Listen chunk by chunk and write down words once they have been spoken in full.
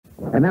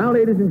And now,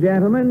 ladies and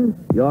gentlemen,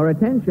 your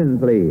attention,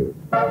 please.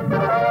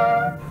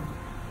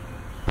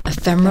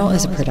 Ephemeral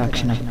is a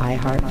production of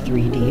iHeart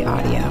 3D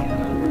Audio.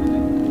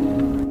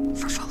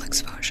 For full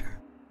exposure,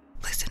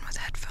 listen with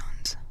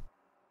headphones.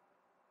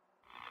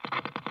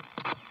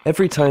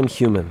 Every time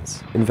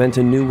humans invent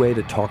a new way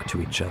to talk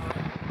to each other,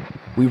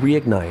 we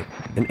reignite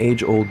an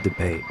age-old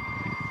debate.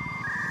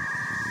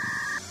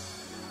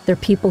 There are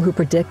people who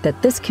predict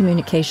that this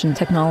communication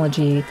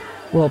technology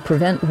will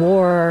prevent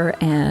war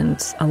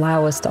and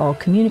allow us to all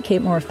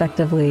communicate more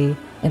effectively.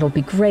 It'll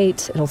be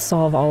great. It'll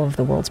solve all of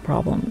the world's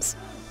problems.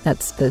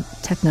 That's the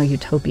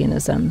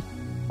techno-utopianism.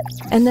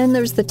 And then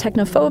there's the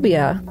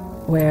technophobia,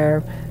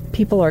 where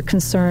people are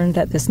concerned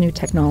that this new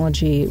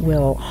technology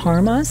will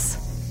harm us.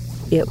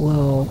 It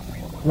will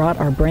rot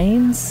our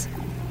brains.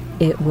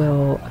 It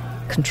will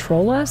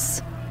control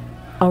us.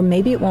 Or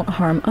maybe it won't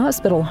harm us,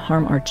 but it'll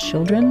harm our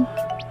children.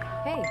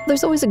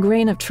 There's always a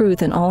grain of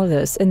truth in all of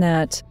this, in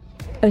that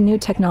a new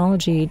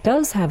technology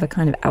does have a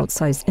kind of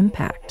outsized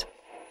impact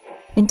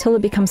until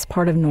it becomes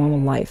part of normal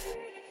life.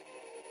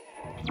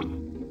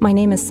 My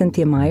name is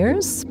Cynthia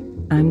Myers.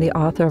 I'm the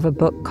author of a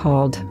book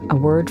called A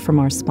Word from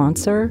Our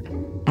Sponsor,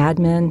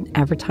 Admin,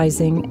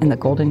 Advertising, and the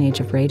Golden Age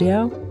of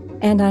Radio.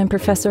 And I'm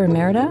Professor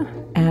Emerita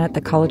at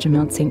the College of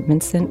Mount St.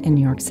 Vincent in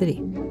New York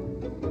City.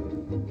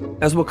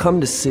 As we'll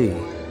come to see,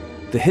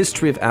 the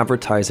history of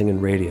advertising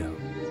and radio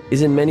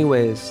is in many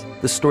ways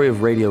the story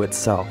of radio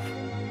itself,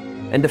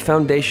 and a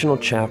foundational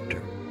chapter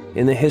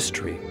in the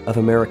history of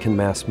American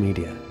mass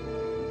media.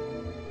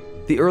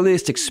 The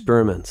earliest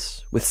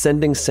experiments with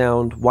sending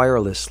sound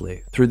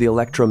wirelessly through the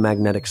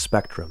electromagnetic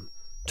spectrum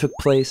took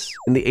place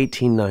in the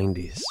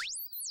 1890s.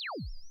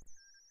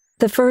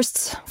 The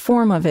first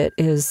form of it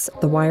is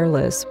the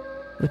wireless,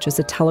 which is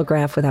a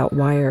telegraph without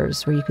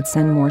wires, where you could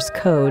send Morse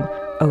code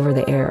over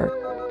the air.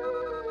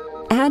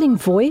 Adding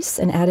voice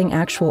and adding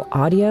actual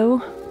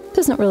audio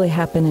doesn't really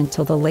happen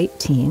until the late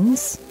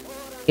teens.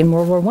 In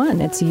World War I,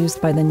 it's used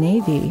by the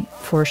Navy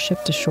for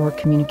ship-to-shore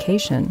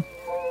communication.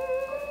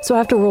 So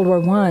after World War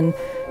I,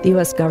 the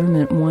U.S.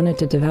 government wanted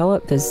to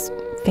develop this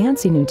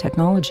fancy new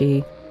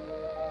technology.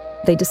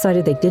 They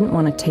decided they didn't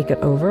want to take it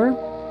over,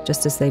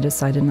 just as they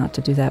decided not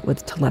to do that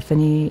with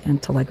telephony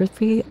and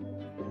telegraphy.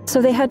 So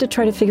they had to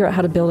try to figure out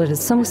how to build it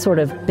as some sort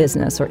of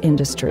business or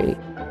industry.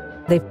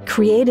 They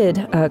created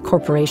a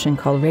corporation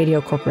called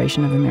Radio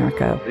Corporation of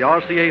America. The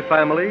RCA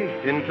family,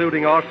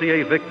 including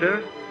RCA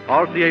Victor,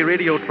 RCA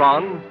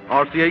Radiotron,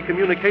 RCA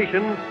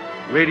Communications,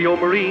 Radio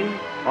Marine,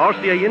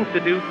 RCA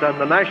Institute, and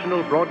the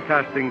National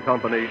Broadcasting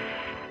Company,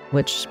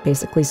 which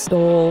basically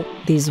stole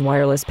these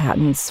wireless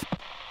patents.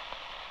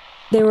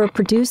 They were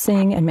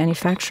producing and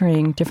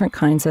manufacturing different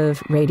kinds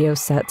of radio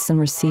sets and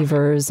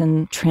receivers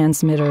and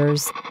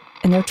transmitters,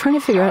 and they were trying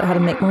to figure out how to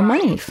make more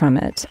money from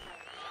it.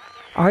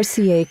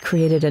 RCA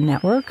created a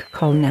network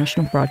called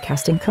National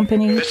Broadcasting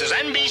Company. This is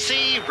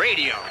NBC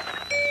Radio.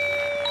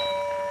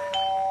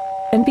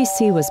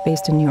 NBC was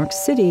based in New York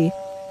City,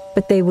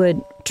 but they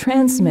would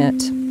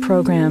transmit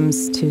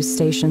programs to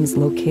stations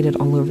located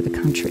all over the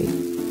country.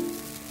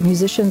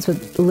 Musicians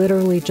would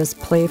literally just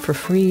play for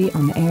free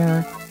on the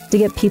air to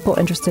get people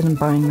interested in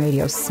buying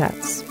radio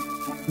sets.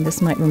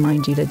 This might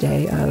remind you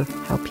today of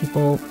how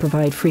people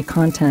provide free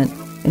content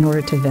in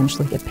order to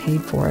eventually get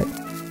paid for it.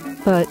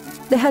 But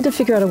they had to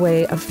figure out a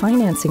way of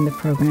financing the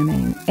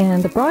programming,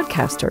 and the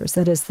broadcasters,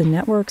 that is the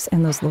networks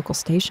and those local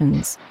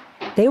stations,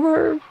 they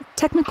were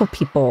technical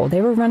people.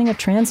 They were running a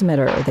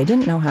transmitter. They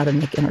didn't know how to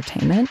make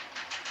entertainment,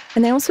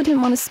 and they also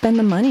didn't want to spend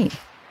the money.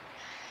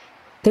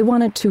 They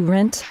wanted to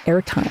rent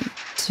airtime,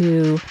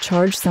 to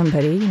charge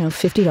somebody,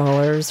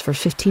 $50 for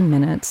 15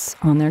 minutes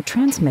on their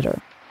transmitter.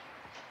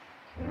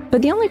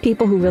 But the only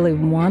people who really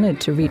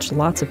wanted to reach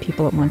lots of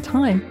people at one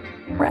time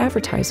were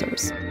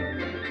advertisers.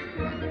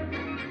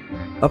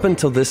 Up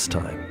until this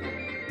time,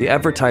 the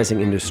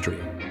advertising industry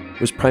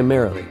was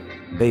primarily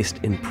based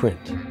in print,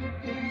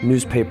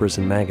 newspapers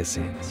and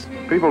magazines.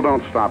 People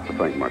don't stop to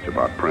think much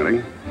about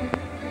printing.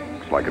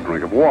 It's like a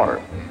drink of water.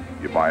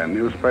 You buy a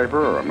newspaper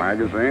or a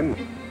magazine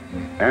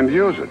and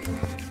use it.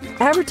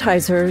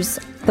 Advertisers,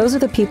 those are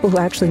the people who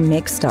actually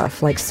make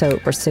stuff like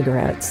soap or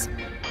cigarettes.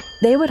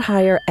 They would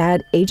hire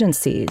ad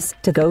agencies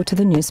to go to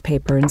the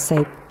newspaper and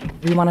say,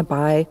 we want to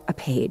buy a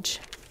page.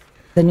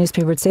 The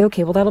newspaper would say,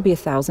 okay, well, that'll be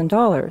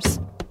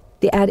 $1,000.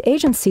 The ad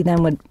agency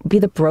then would be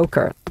the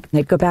broker.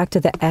 They'd go back to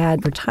the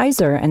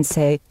advertiser and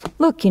say,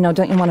 look,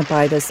 don't you want to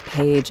buy this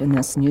page in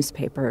this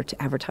newspaper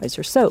to advertise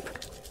your soap?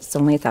 It's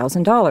only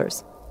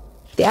 $1,000.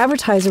 The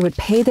advertiser would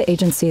pay the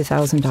agency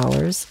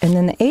 $1,000, and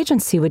then the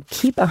agency would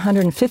keep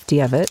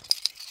 $150 of it,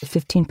 a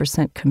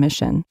 15%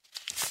 commission,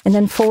 and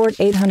then forward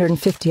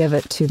 $850 of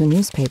it to the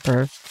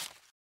newspaper.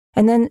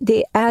 And then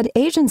the ad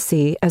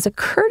agency, as a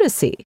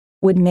courtesy,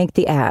 would make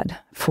the ad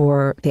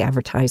for the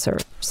advertiser.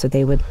 So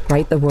they would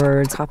write the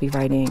words,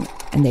 copywriting,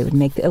 and they would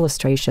make the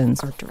illustrations,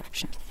 art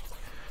direction.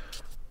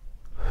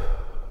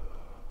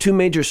 Two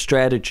major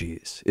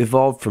strategies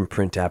evolved from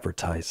print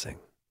advertising: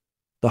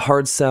 the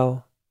hard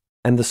sell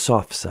and the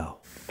soft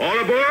sell. All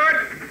aboard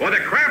for the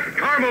Kraft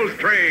Caramels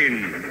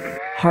train.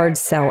 hard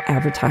sell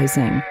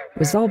advertising. It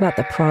was all about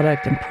the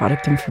product and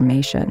product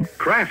information.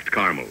 Kraft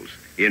caramels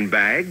in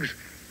bags,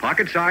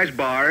 pocket-sized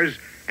bars,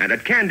 and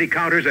at candy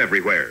counters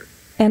everywhere.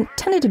 And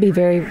tended to be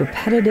very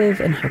repetitive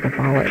and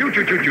hyperbolic. Choo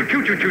choo choo choo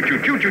choo choo choo choo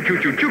choo choo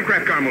choo choo choo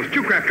Kraft caramels,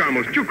 choo Kraft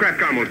caramels, choo Kraft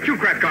caramels, choo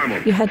Kraft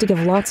caramels. You had to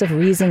give lots of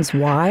reasons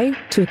why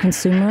to a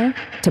consumer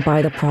to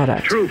buy the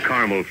product. True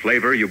caramel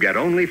flavor you get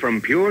only from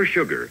pure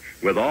sugar,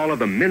 with all of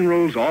the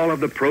minerals, all of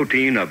the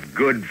protein of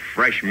good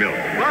fresh milk.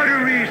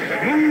 Buttery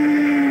smooth.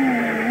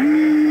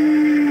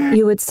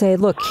 You would say,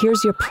 look,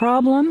 here's your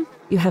problem.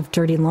 You have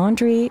dirty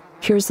laundry.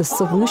 Here's the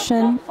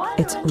solution.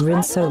 It's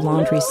Rinso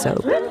laundry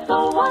soap.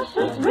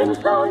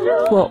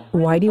 Well,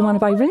 why do you want to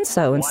buy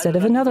Rinso instead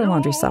of another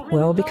laundry soap?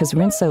 Well, because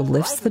Rinso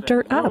lifts the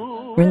dirt up.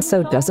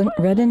 Rinso doesn't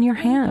redden your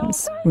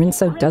hands.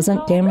 Rinso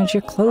doesn't damage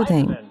your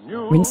clothing.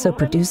 Rinso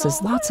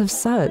produces lots of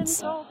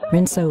suds.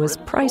 Rinso is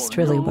priced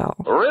really well.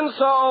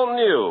 Rinso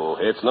New.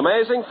 It's an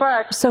amazing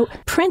fact. So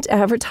print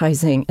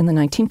advertising in the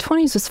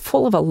 1920s was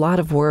full of a lot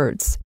of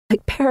words,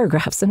 like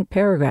paragraphs and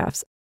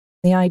paragraphs.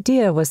 The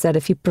idea was that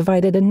if you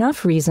provided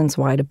enough reasons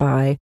why to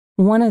buy,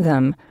 one of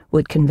them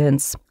would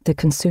convince the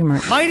consumer.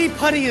 Mighty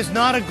Putty is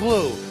not a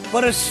glue,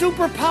 but a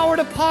super-powered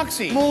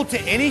epoxy. Mold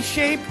to any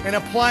shape and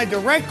applied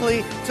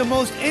directly to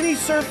most any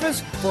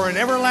surface for an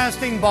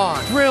everlasting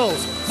bond.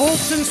 Drills,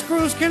 bolts, and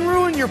screws can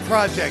ruin your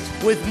projects.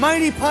 With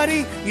Mighty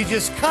Putty, you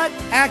just cut,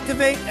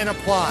 activate, and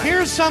apply.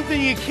 Here's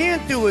something you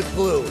can't do with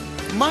glue.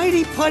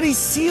 Mighty Putty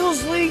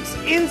seals leaks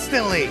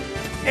instantly.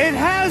 It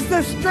has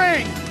the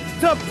strength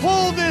to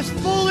pull this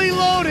fully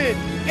loaded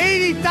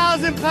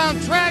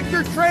 80,000-pound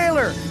tractor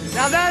trailer.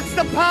 Now that's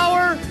the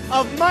power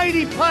of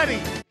Mighty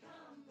Putty.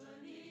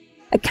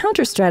 A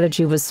counter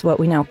strategy was what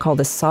we now call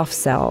the soft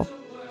sell.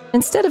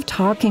 Instead of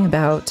talking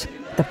about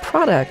the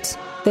product,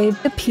 they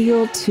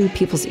appealed to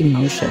people's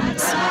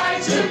emotions.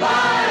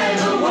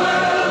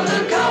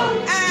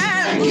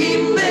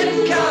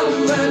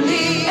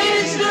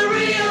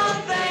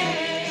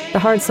 The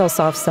hard sell,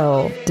 soft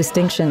sell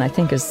distinction, I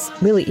think, is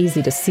really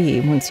easy to see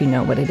once you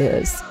know what it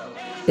is.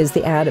 Is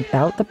the ad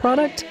about the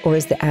product, or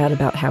is the ad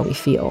about how we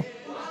feel?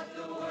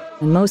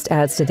 And most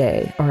ads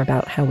today are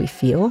about how we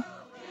feel.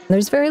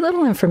 There's very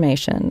little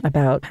information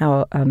about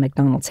how a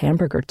McDonald's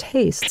hamburger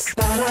tastes.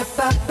 But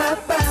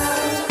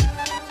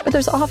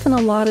there's often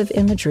a lot of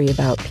imagery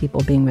about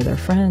people being with their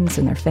friends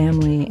and their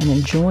family and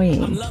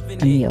enjoying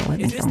a meal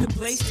at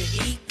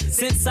McDonald's.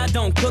 Since I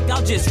don't cook,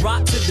 I'll just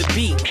rock to the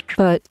beat.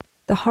 But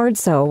the hard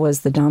sell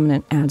was the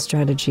dominant ad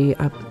strategy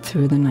up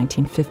through the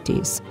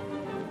 1950s.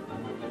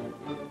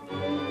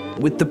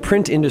 With the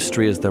print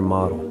industry as their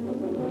model,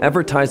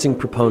 advertising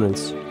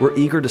proponents were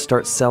eager to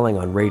start selling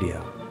on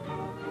radio.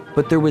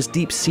 But there was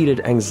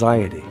deep-seated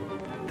anxiety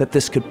that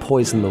this could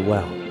poison the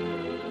well.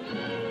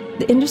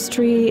 The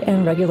industry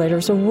and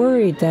regulators are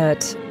worried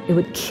that it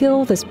would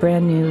kill this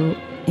brand new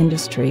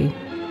industry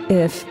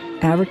if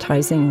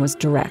advertising was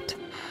direct.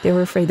 They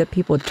were afraid that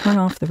people would turn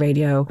off the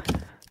radio,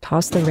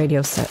 toss the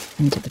radio set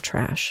into the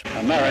trash.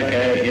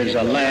 America is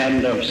a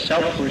land of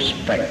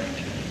self-respect.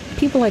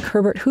 People like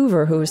Herbert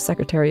Hoover, who was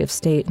Secretary of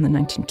State in the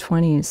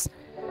 1920s,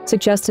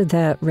 suggested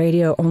that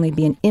radio only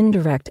be an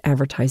indirect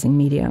advertising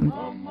medium,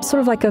 sort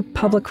of like a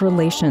public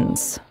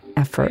relations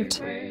effort.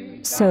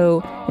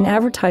 So an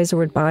advertiser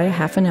would buy a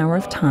half an hour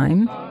of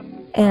time,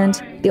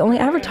 and the only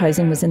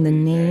advertising was in the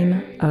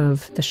name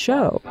of the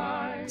show.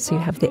 So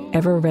you have the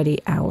Ever-Ready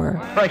Hour.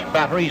 Fresh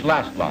batteries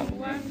last long.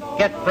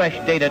 Get fresh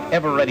dated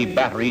Ever-Ready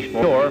batteries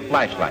for your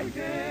flashlight.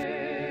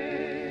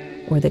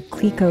 Or the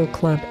Clico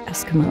Club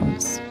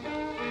Eskimos.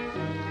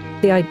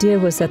 The idea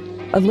was that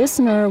a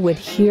listener would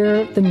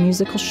hear the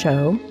musical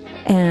show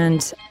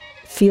and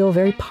feel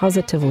very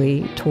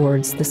positively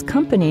towards this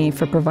company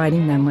for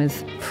providing them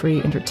with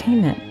free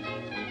entertainment.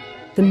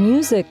 The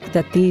music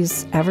that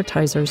these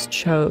advertisers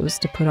chose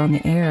to put on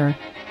the air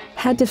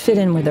had to fit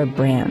in with their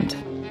brand.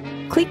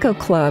 Clico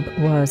Club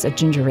was a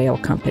ginger ale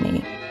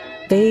company.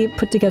 They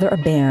put together a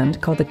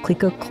band called the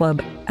Clico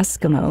Club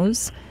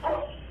Eskimos,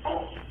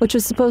 which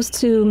was supposed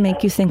to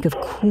make you think of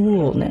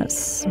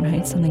coolness,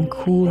 right? Something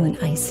cool and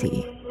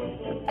icy.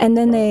 And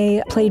then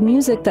they played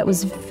music that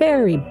was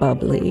very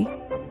bubbly.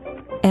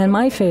 And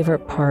my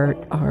favorite part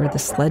are the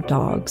sled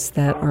dogs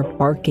that are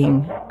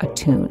barking a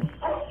tune.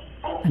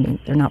 I mean,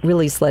 they're not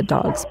really sled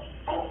dogs.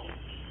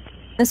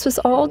 This was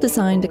all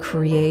designed to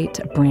create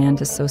a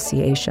brand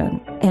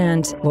association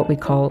and what we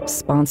call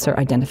sponsor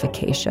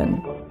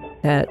identification.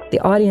 That the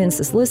audience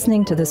is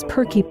listening to this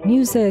perky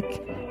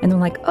music and they're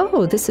like,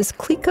 oh, this is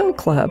Clico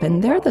Club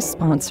and they're the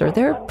sponsor.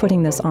 They're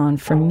putting this on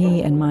for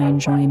me and my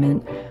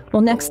enjoyment.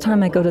 Well, next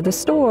time I go to the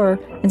store,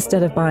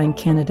 instead of buying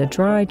Canada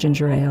Dry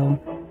ginger ale,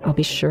 I'll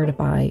be sure to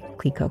buy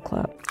Clico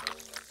Club.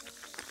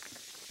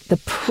 The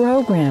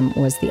program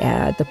was the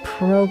ad. The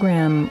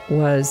program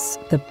was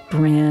the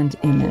brand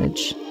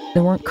image.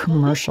 There weren't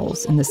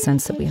commercials in the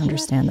sense that we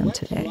understand them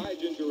today.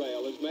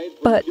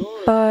 But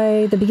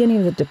by the beginning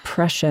of the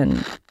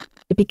Depression,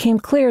 it became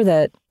clear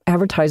that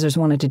advertisers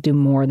wanted to do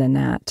more than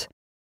that.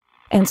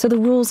 And so the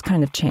rules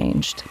kind of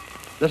changed.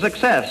 The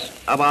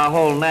success of our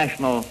whole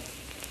national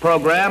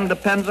program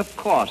depends, of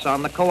course,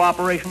 on the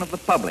cooperation of the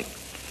public.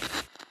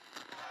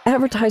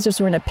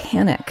 Advertisers were in a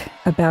panic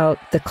about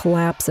the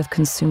collapse of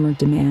consumer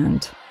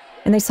demand,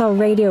 and they saw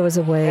radio as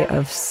a way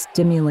of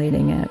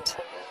stimulating it.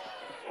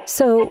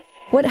 So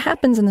what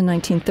happens in the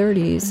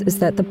 1930s is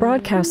that the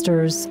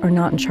broadcasters are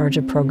not in charge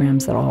of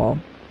programs at all.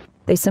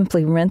 They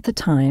simply rent the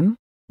time,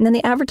 and then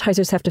the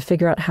advertisers have to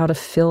figure out how to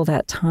fill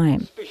that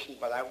time.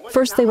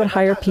 First, they would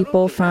hire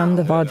people from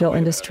the vaudeville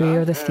industry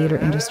or the theater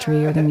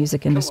industry or the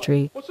music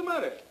industry.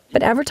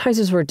 But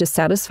advertisers were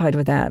dissatisfied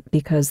with that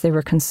because they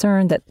were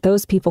concerned that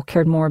those people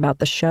cared more about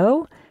the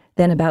show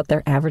than about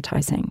their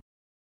advertising.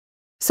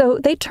 So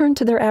they turned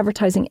to their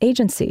advertising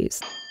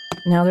agencies.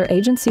 Now, their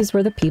agencies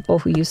were the people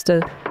who used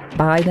to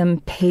buy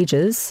them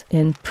pages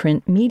in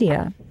print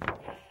media.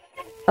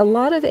 A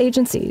lot of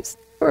agencies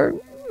were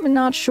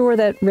not sure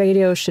that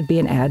radio should be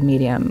an ad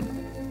medium.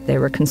 They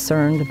were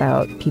concerned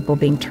about people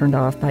being turned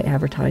off by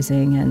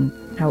advertising and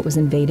how it was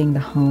invading the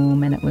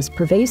home, and it was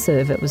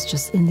pervasive. It was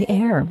just in the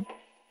air.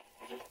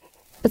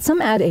 But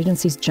some ad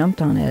agencies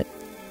jumped on it.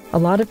 A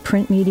lot of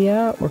print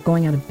media were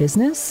going out of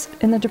business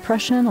in the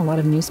Depression. A lot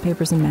of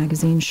newspapers and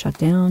magazines shut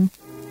down.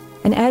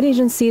 And ad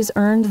agencies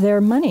earned their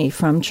money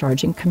from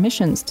charging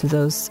commissions to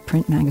those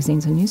print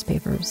magazines and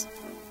newspapers.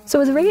 So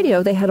with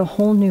radio, they had a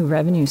whole new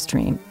revenue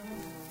stream.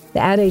 The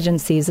ad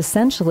agencies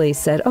essentially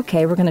said,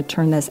 okay, we're going to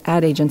turn this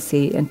ad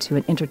agency into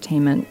an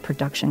entertainment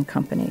production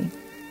company.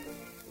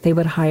 They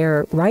would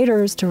hire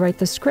writers to write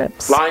the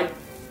scripts. Line?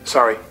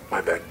 Sorry,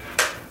 my bad.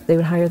 They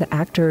would hire the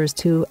actors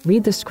to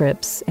read the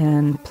scripts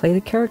and play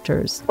the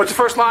characters. What's the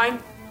first line?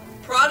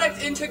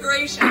 Product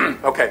integration.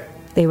 Okay.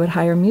 They would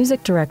hire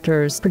music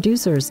directors,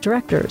 producers,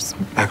 directors.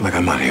 Act like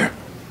I'm not here.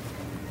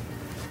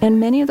 And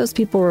many of those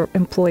people were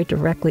employed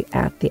directly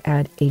at the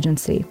ad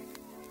agency.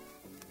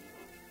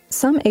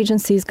 Some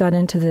agencies got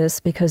into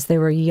this because they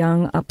were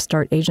young,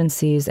 upstart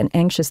agencies and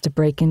anxious to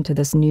break into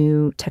this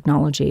new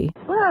technology.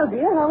 Well,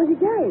 dear, how was your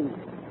day?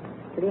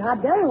 Pretty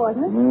hot day,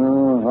 wasn't it?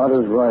 Hot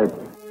is right.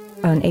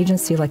 An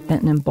agency like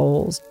Benton and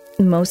Bowles,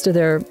 most of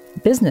their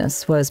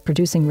business was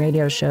producing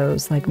radio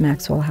shows like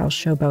Maxwell House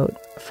Showboat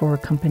for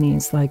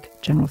companies like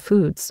General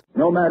Foods.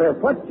 No matter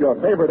what your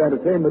favorite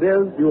entertainment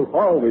is, you'll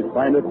always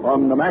find it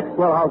on the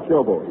Maxwell House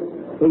Showboat.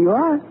 Here you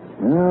are.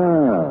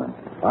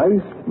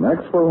 Iced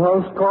Maxwell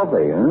House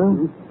coffee,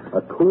 huh?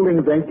 A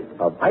cooling drink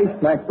of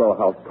iced Maxwell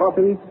House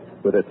coffee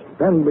with its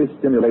friendly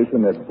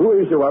stimulation that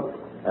buoys you up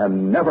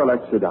and never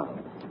lets you down.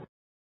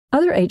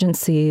 Other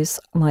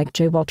agencies like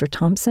J. Walter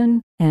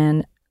Thompson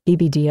and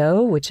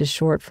BBDO, which is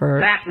short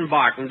for Batten,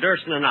 Barton,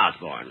 Durston, and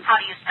Osborne. How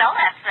do you spell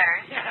that, sir?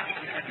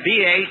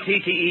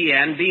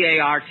 B-A-T-T-E-N,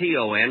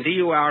 B-A-R-T-O-N,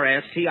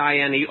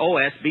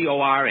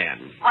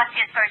 D-U-R-S-T-I-N-E-O-S-B-O-R-N. What's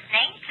his first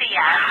name,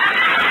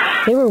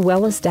 Thea? They were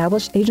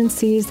well-established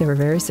agencies. They were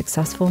very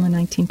successful in the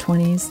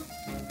 1920s.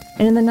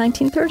 And in the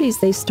 1930s,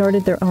 they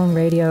started their own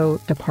radio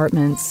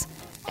departments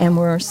and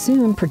were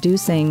soon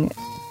producing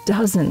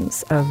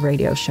dozens of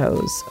radio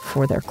shows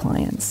for their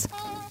clients.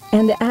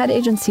 And the ad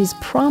agencies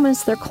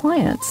promised their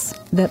clients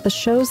that the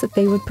shows that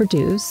they would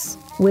produce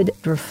would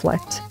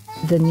reflect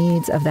the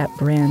needs of that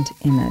brand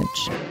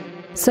image.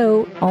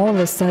 So all of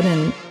a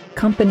sudden,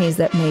 companies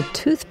that made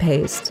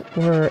toothpaste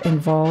were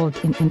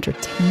involved in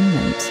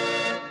entertainment.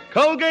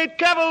 Colgate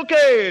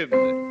Cavalcade!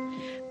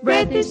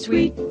 Breath is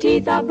sweet,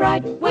 teeth are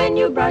bright when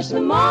you brush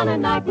them on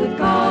at night with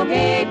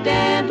Colgate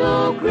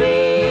Dental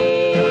Cream.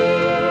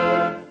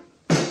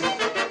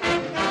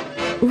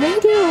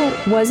 Radio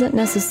wasn't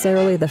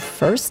necessarily the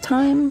first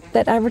time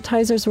that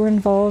advertisers were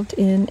involved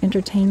in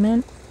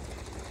entertainment.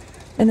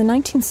 In the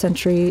 19th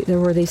century, there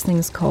were these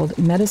things called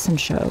medicine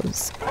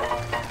shows.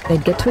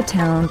 They'd get to a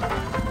town,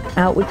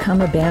 out would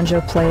come a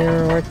banjo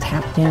player or a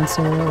tap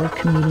dancer or a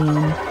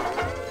comedian,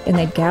 and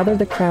they'd gather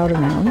the crowd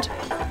around,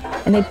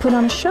 and they'd put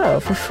on a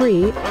show for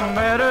free. The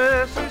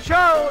medicine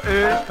show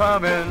is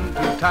coming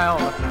to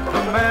town.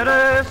 The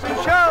medicine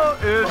show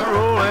is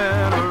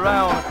rolling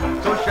around.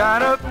 So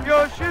shine up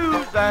your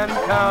shoes and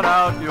count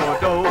out your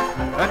dough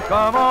and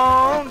come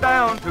on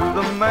down to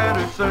the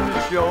medicine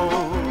show.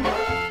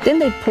 Then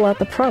they'd pull out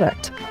the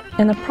product,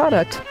 and the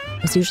product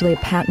was usually a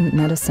patent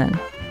medicine,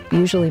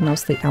 usually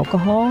mostly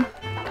alcohol,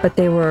 but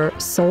they were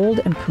sold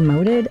and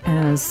promoted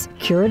as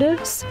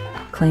curatives,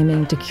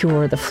 claiming to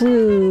cure the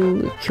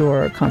flu,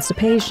 cure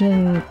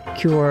constipation,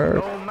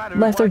 cure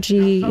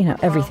lethargy,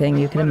 everything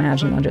you could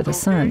imagine under the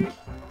sun.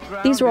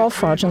 These were all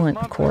fraudulent,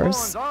 of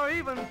course,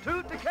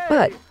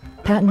 but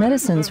patent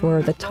medicines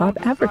were the top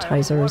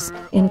advertisers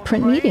in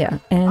print media,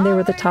 and they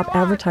were the top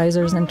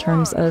advertisers in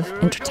terms of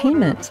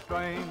entertainment.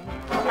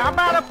 How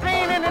about a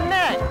pain in the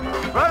neck?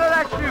 Brother,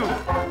 that's you.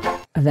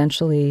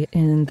 Eventually,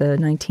 in the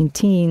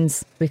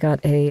 19-teens, we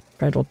got a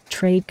Federal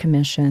Trade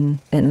Commission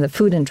and the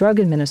Food and Drug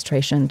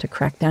Administration to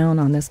crack down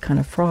on this kind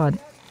of fraud.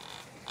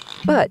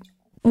 But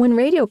when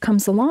radio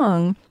comes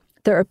along,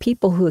 there are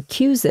people who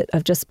accuse it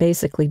of just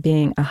basically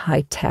being a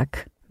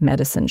high-tech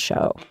medicine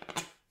show.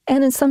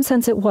 And in some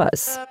sense, it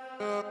was.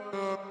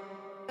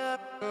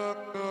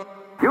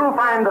 You'll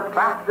find the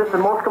fastest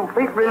and most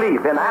complete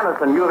relief in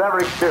Anacin you've ever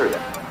experienced.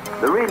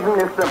 The reason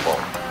is simple.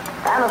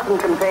 Anacin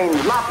contains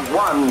not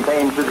one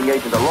pain-soothing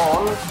agent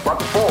alone, but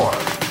 4.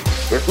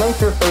 If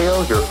nature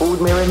fails, your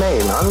food may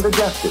remain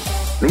undigested,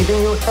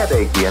 leaving you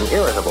headachy and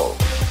irritable.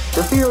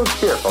 To feel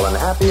cheerful and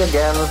happy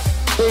again,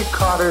 take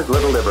Carter's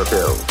Little Liver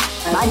Pills.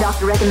 My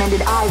doctor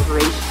recommended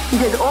Ivory. He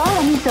says all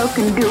any soap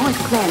can do is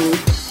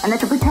cleanse, and that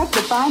to protect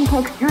the fine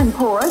texture and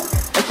pores,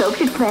 a soap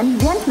should cleanse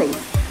gently,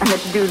 and that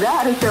to do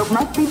that, a soap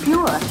must be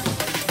pure.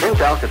 Since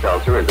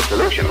Alka-Seltzer is a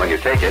solution when you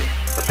take it,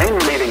 the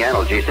pain-relieving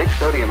analgesic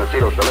sodium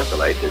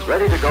acetylsalicylate is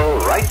ready to go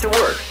right to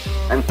work.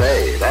 And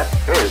say, that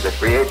fizz that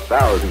creates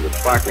thousands of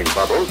sparkling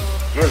bubbles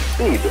gives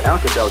speed to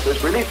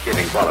Alka-Seltzer's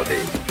relief-giving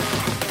quality.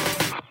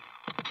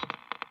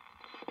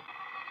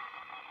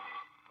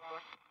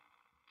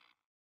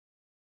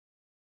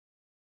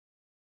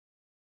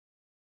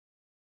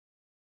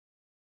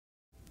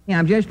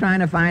 I'm just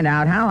trying to find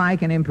out how I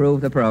can improve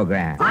the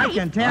program. I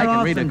can tear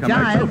off some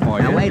jive.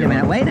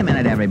 Now, wait a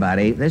minute,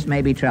 everybody. This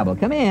may be trouble.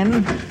 Come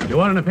in. You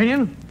want an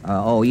opinion?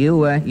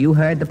 You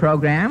heard the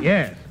program?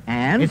 Yes.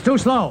 And? It's too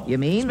slow. You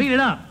mean? Speed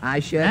it up. I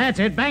should. That's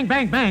it. Bang,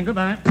 bang, bang.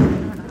 Goodbye.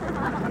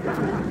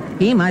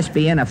 He must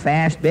be in a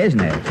fast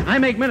business. I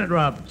make Minute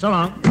Rub. So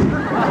long.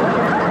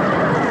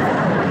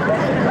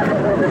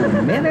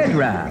 Minute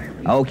Rub.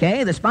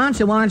 Okay, the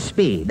sponsor wants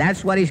speed.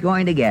 That's what he's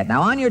going to get.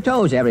 Now, on your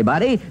toes,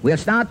 everybody. We'll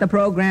start the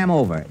program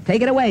over.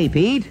 Take it away,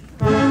 Pete.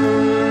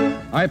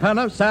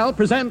 iPana, Sal,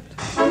 present.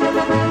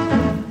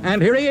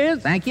 And here he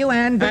is. Thank you,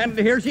 and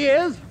here she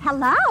is.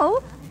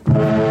 Hello?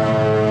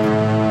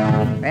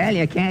 Well,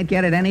 you can't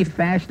get it any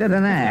faster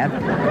than that.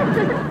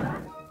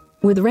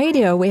 With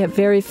radio, we have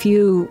very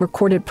few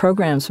recorded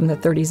programs from the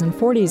 30s and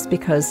 40s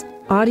because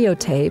audio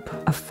tape,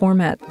 a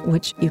format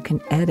which you can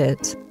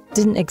edit,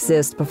 didn't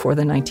exist before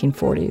the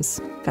 1940s.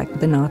 In fact,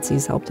 the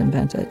Nazis helped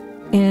invent it.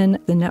 And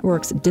the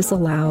networks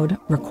disallowed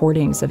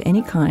recordings of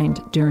any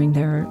kind during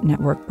their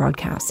network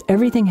broadcasts.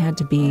 Everything had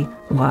to be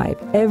live,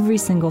 every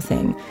single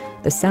thing.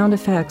 The sound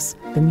effects,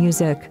 the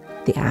music,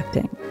 the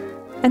acting.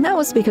 And that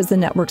was because the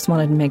networks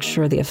wanted to make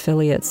sure the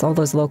affiliates, all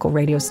those local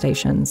radio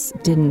stations,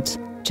 didn't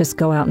just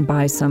go out and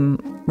buy some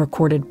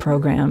recorded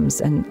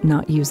programs and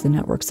not use the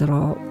networks at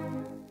all.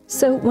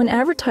 So when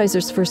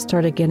advertisers first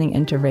started getting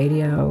into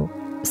radio,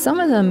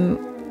 some of them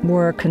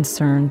were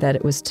concerned that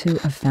it was too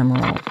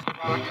ephemeral,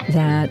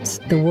 that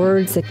the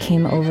words that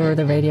came over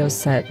the radio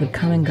set would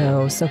come and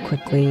go so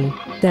quickly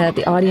that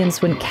the audience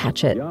wouldn't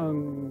catch it.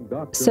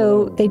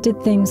 So they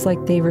did things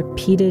like they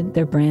repeated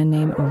their brand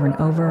name over and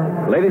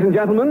over. Ladies and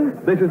gentlemen,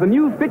 this is the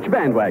new Fitch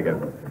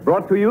bandwagon,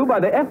 brought to you by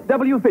the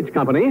F.W. Fitch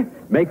Company,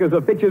 makers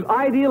of Fitch's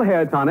Ideal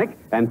Hair Tonic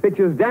and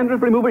Fitch's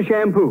Dandruff Remover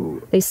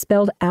Shampoo. They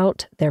spelled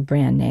out their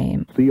brand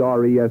name.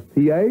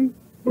 C-R-E-S-T-A,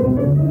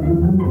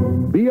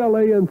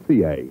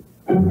 B-L-A-N-C-A,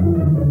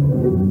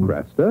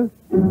 Cresta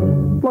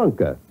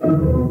Blanca,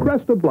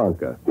 Cresta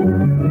Blanca.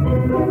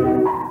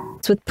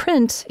 So with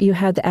print, you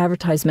had the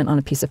advertisement on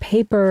a piece of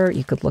paper,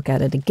 you could look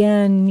at it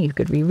again, you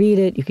could reread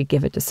it, you could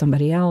give it to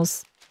somebody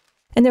else.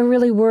 And they were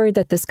really worried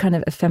that this kind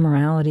of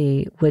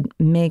ephemerality would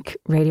make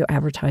radio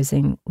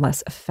advertising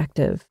less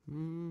effective.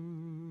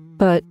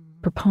 But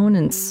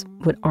proponents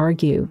would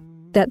argue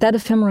that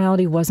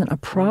ephemerality wasn't a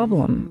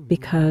problem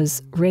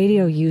because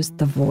radio used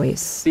the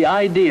voice. The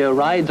idea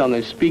rides on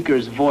the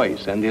speaker's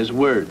voice and his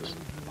words,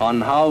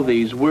 on how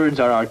these words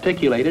are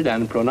articulated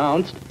and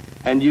pronounced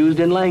and used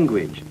in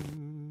language.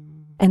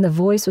 And the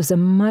voice was a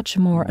much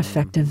more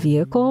effective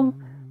vehicle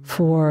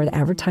for the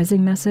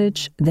advertising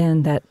message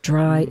than that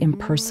dry,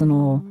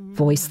 impersonal,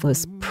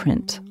 voiceless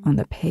print on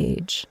the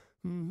page.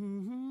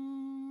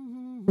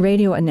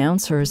 Radio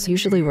announcers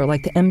usually were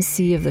like the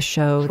MC of the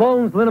show.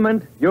 Sloan's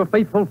Liniment, your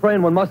faithful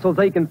friend when muscles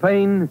ache and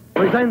pain,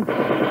 presents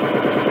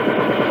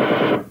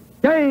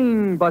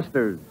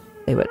Gangbusters.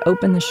 They would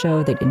open the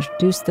show, they'd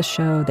introduce the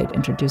show, they'd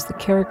introduce the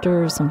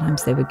characters,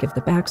 sometimes they would give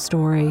the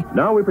backstory.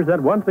 Now we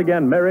present once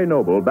again Mary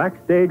Noble,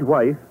 Backstage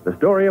Wife, the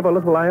story of a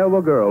little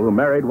Iowa girl who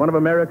married one of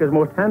America's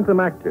most handsome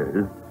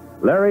actors,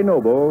 Larry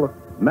Noble,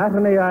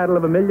 matinee idol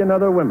of a million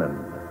other women.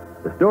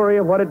 The story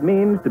of what it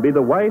means to be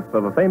the wife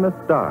of a famous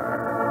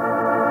star.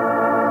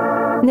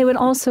 And they would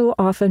also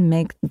often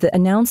make the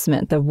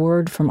announcement, the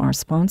word from our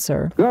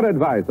sponsor. Good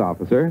advice,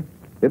 officer.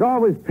 It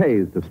always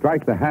pays to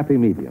strike the happy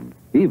medium,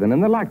 even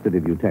in the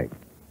laxative you take.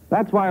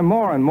 That's why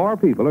more and more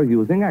people are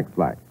using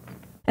X-Lax.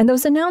 And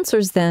those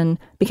announcers then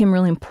became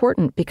really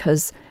important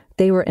because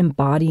they were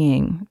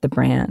embodying the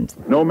brand.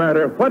 No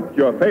matter what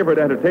your favorite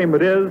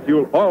entertainment is,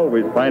 you'll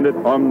always find it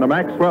on the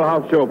Maxwell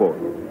House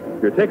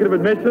Showboat. Your ticket of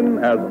admission,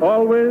 as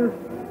always,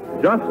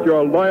 just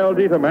your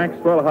loyalty to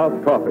Maxwell House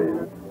Coffee.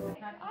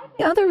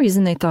 The other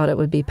reason they thought it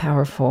would be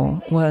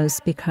powerful was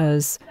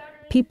because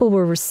people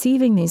were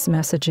receiving these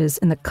messages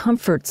in the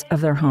comforts of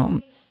their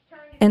home.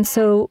 And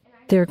so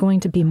they're going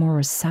to be more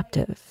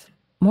receptive,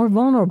 more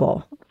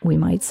vulnerable, we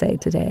might say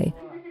today,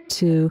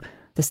 to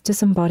this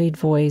disembodied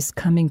voice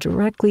coming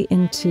directly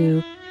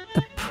into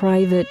the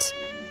private,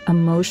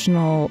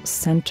 emotional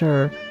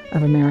center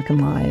of American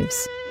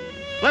lives.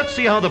 Let's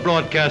see how the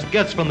broadcast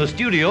gets from the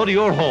studio to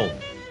your home.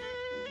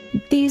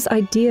 These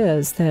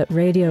ideas that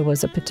radio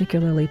was a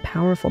particularly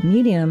powerful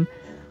medium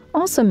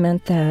also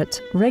meant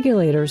that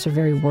regulators are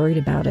very worried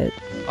about it.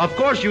 Of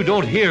course, you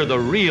don't hear the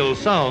real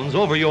sounds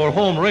over your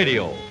home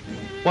radio.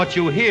 What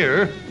you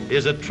hear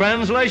is a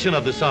translation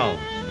of the sound.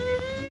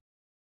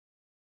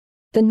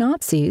 The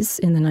Nazis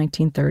in the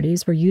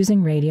 1930s were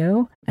using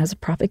radio as a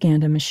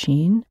propaganda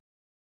machine,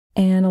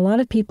 and a lot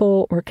of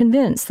people were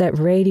convinced that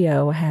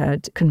radio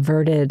had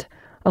converted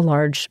a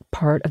large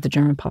part of the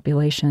German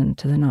population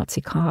to the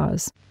Nazi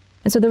cause.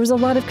 And so there was a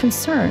lot of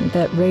concern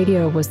that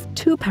radio was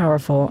too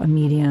powerful a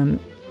medium,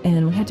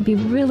 and we had to be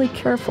really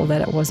careful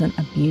that it wasn't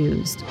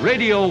abused.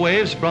 Radio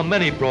waves from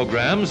many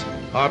programs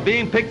are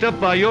being picked up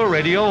by your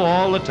radio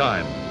all the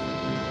time.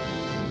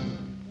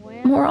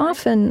 More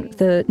often,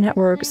 the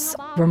networks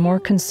were more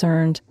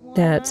concerned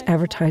that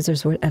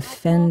advertisers would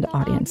offend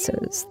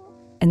audiences,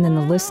 and then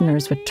the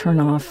listeners would turn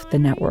off the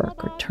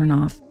network or turn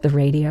off the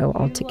radio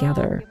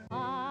altogether.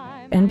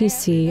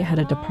 NBC had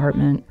a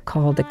department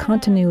called the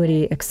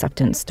Continuity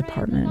Acceptance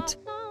Department,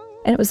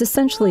 and it was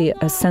essentially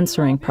a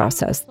censoring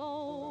process.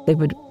 They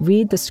would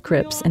read the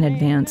scripts in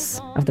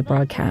advance of the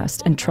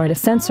broadcast and try to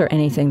censor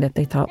anything that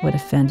they thought would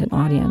offend an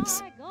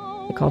audience.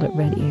 They called it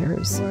red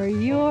ears. Were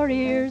your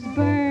ears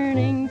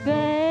burning,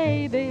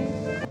 baby?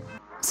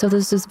 So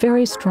there's this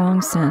very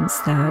strong sense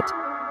that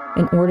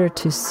in order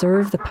to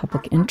serve the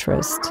public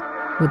interest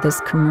with this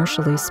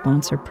commercially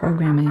sponsored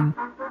programming,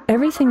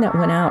 everything that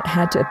went out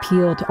had to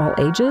appeal to all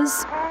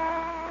ages.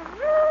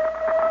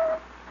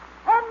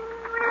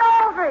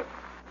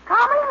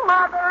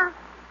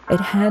 It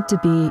had to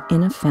be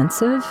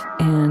inoffensive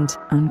and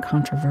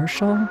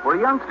uncontroversial. For a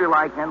youngster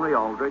like Henry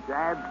Aldrich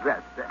adds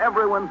zest to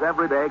everyone's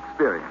everyday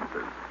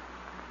experiences.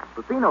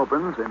 The scene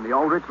opens in the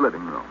Aldrich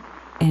living room.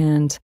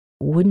 And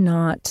would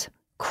not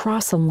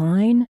cross a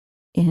line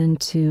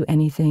into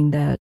anything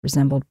that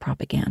resembled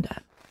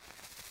propaganda.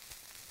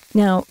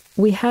 Now,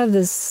 we have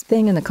this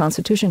thing in the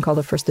Constitution called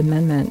the First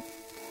Amendment.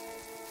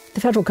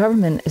 The federal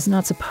government is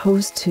not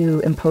supposed to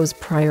impose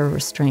prior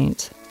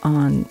restraint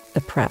on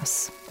the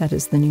press, that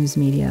is the news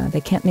media.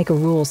 They can't make a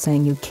rule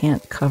saying you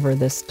can't cover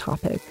this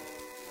topic.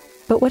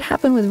 But what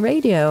happened with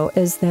radio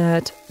is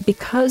that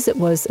because it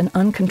was an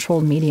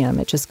uncontrolled medium,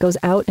 it just goes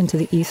out into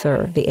the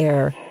ether, the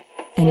air,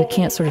 and you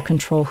can't sort of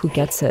control who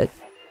gets it.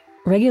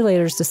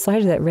 Regulators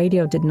decided that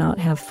radio did not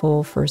have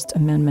full First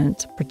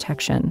Amendment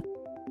protection.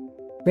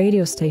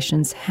 Radio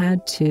stations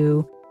had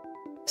to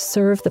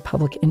serve the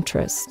public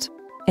interest.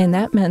 And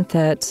that meant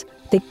that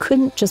they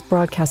couldn't just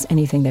broadcast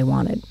anything they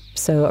wanted.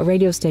 So a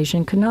radio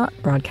station could not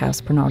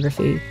broadcast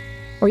pornography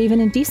or even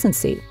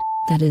indecency,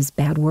 that is,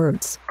 bad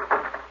words.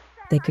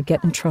 They could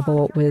get in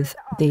trouble with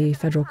the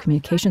Federal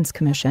Communications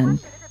Commission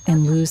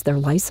and lose their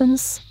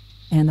license.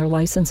 And their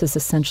license is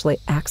essentially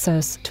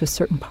access to a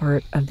certain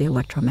part of the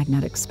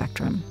electromagnetic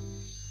spectrum.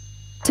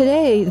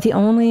 Today, the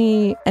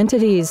only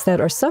entities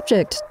that are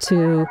subject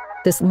to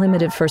this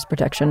limited first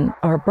protection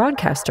are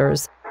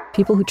broadcasters,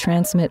 people who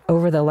transmit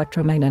over the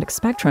electromagnetic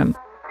spectrum,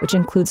 which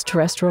includes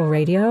terrestrial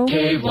radio,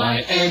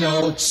 KYNOCKLW,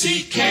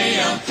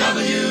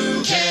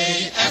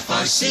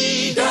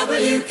 KFIC,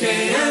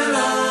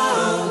 WKLO,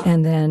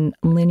 and then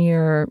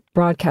linear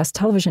broadcast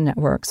television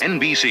networks,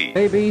 NBC,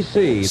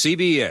 ABC,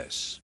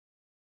 CBS.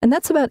 And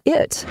that's about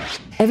it.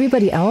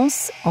 Everybody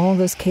else, all of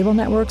those cable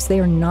networks, they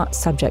are not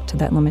subject to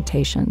that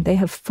limitation. They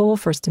have full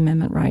First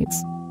Amendment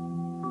rights.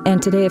 And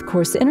today, of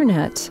course, the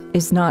internet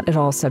is not at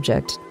all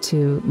subject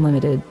to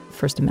limited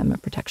First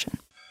Amendment protection.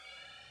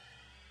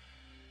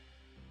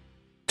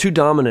 Two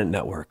dominant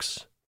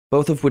networks,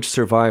 both of which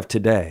survive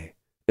today,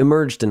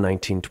 emerged in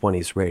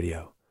 1920s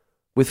radio,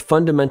 with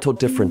fundamental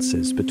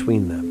differences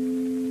between them.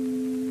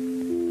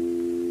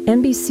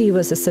 NBC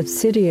was a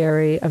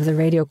subsidiary of the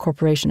Radio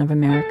Corporation of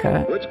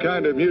America. Which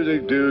kind of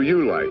music do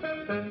you like?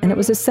 And it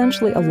was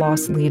essentially a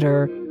loss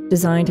leader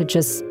designed to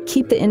just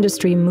keep the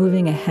industry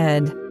moving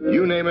ahead.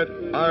 You name it,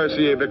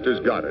 RCA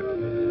Victor's got it.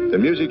 The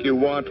music you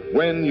want,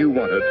 when you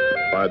want it,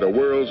 by the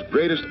world's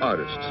greatest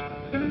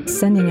artists.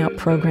 Sending out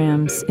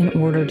programs in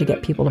order to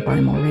get people to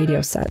buy more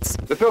radio sets.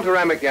 The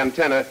Filteramic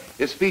antenna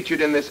is featured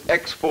in this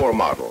X4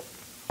 model,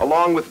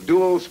 along with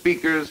dual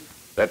speakers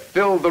that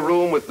fill the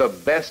room with the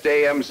best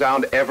AM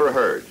sound ever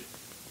heard.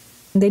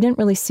 They didn't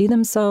really see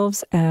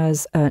themselves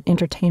as an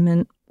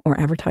entertainment or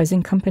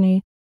advertising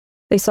company.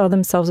 They saw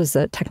themselves as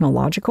a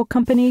technological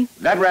company.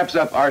 That wraps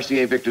up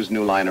RCA Victor's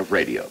new line of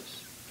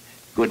radios.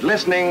 Good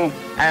listening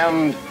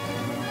and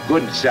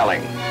good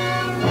selling.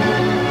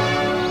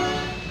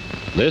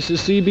 This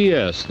is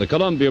CBS, the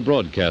Columbia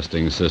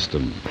Broadcasting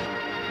System.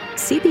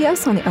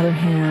 CBS, on the other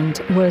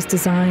hand, was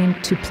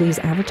designed to please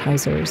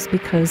advertisers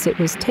because it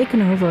was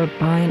taken over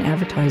by an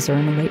advertiser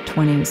in the late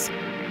 20s,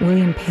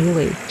 William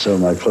Paley. Some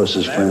of my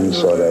closest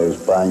friends thought I was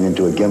buying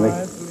into a gimmick.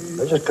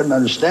 I just couldn't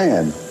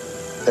understand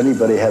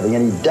anybody having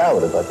any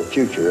doubt about the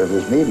future of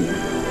this medium.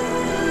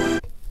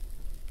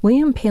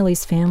 William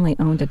Paley's family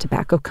owned a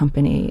tobacco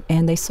company,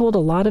 and they sold a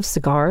lot of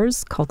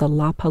cigars called the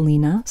La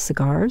Palina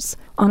cigars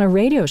on a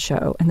radio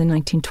show in the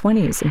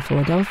 1920s in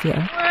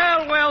Philadelphia.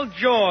 Well,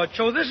 George,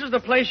 so this is the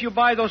place you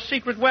buy those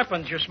secret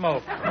weapons you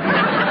smoke.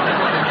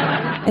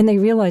 And they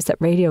realized that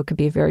radio could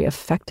be a very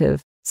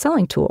effective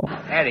selling tool.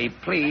 Eddie,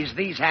 please,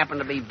 these happen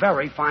to be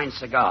very fine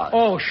cigars.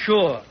 Oh,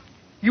 sure.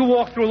 You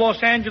walk through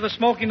Los Angeles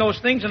smoking those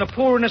things, and a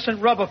poor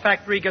innocent rubber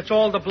factory gets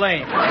all the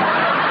blame.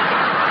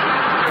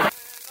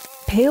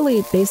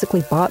 Paley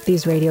basically bought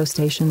these radio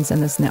stations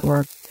and this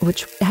network,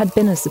 which had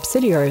been a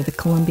subsidiary of the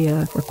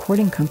Columbia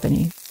Recording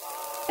Company.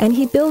 And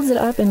he builds it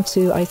up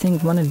into, I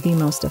think, one of the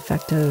most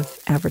effective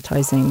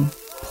advertising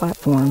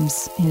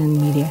platforms in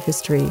media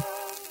history,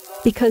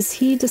 because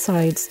he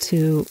decides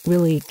to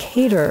really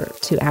cater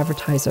to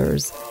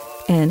advertisers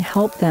and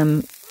help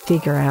them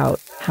figure out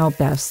how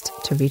best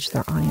to reach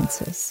their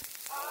audiences.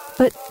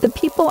 But the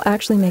people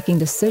actually making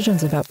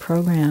decisions about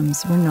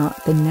programs were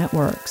not the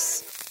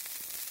networks.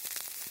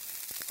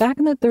 Back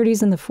in the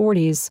 30s and the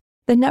 40s,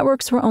 the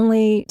networks were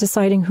only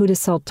deciding who to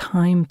sell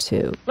time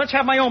to. Let's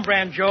have my own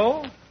brand,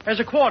 Joe. There's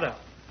a quarter.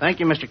 Thank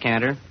you, Mr.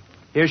 Cantor.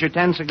 Here's your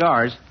 10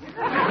 cigars.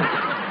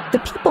 The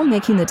people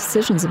making the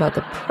decisions about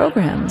the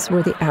programs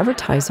were the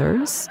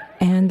advertisers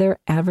and their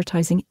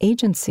advertising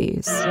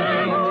agencies.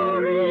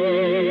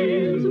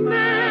 Memories,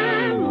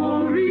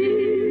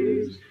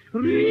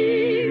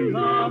 reels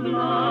of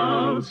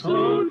love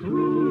so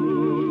true.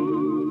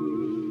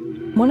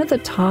 One of the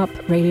top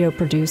radio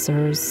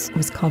producers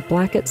was called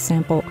Blackett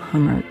Sample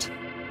Hummert.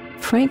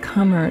 Frank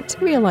Hummert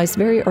realized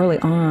very early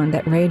on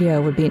that radio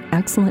would be an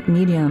excellent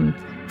medium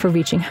for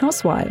reaching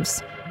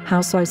housewives.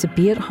 Housewives would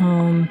be at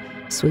home,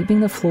 sweeping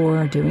the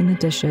floor, doing the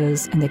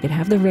dishes, and they could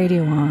have the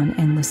radio on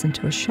and listen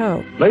to a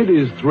show.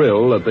 Ladies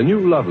thrill at the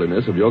new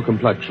loveliness of your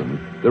complexion,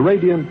 the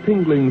radiant,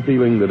 tingling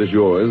feeling that is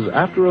yours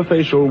after a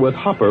facial with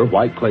Hopper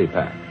White Clay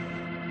Pack.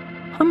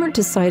 Hummert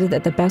decided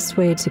that the best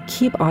way to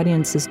keep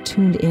audiences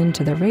tuned in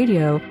to the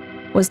radio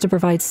was to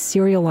provide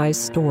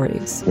serialized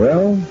stories.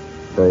 Well,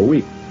 for a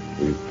week,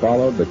 we've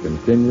followed the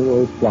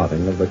continual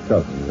plotting of the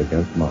cousins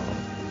against Mom.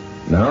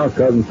 Now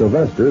Cousin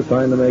Sylvester is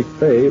trying to make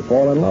Faye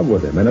fall in love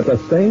with him, and at the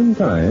same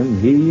time,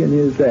 he and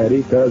his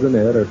daddy, Cousin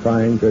Ed, are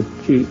trying to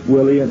cheat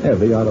Willie and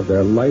Evie out of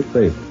their life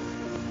savings.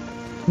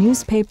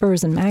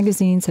 Newspapers and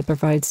magazines had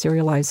provided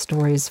serialized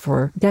stories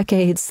for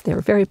decades. They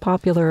were very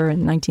popular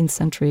in 19th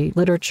century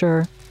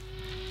literature.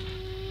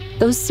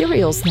 Those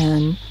serials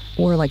then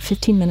were like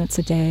 15 minutes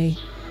a day.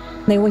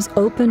 They always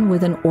open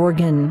with an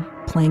organ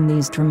playing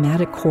these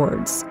dramatic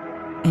chords.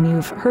 And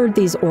you've heard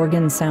these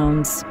organ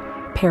sounds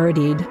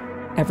parodied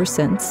ever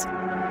since.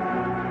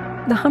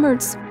 The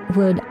Hummerts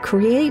would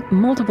create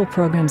multiple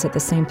programs at the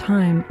same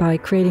time by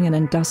creating an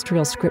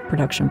industrial script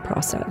production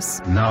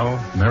process. Now,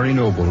 Mary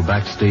Noble,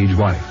 backstage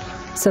wife.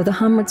 So the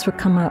Hummerts would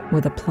come up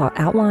with a plot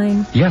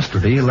outline.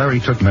 Yesterday, Larry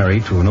took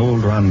Mary to an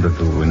old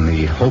rendezvous in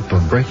the hope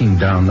of breaking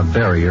down the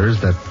barriers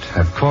that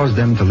have caused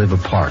them to live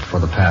apart for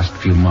the past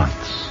few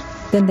months.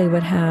 Then they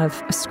would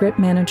have a script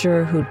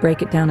manager who'd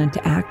break it down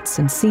into acts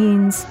and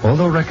scenes.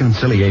 Although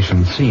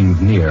reconciliation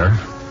seemed near,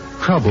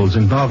 troubles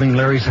involving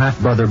Larry's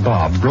half-brother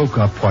Bob broke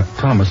up what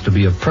promised to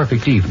be a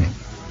perfect evening.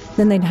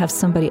 Then they'd have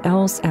somebody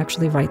else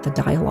actually write the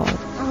dialogue.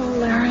 Oh,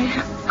 Larry,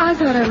 I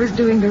thought I was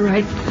doing the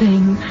right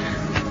thing.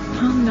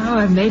 Oh, now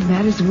I've made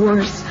matters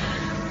worse.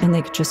 And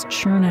they could just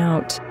churn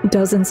out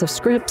dozens of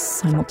scripts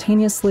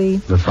simultaneously.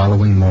 The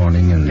following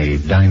morning in the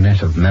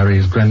dinette of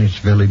Mary's Greenwich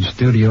Village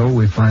studio,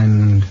 we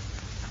find...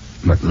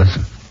 But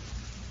listen.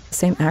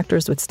 Same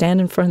actors would stand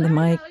in front of the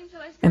mic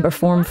and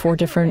perform 4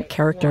 different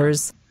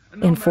characters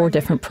in 4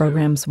 different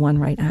programs, one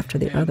right after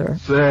the other.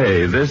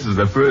 Say, this is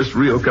the first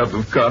real cup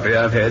of coffee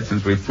I've had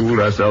since we fooled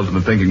ourselves into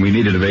thinking we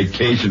needed a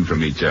vacation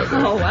from each other.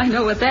 Oh, I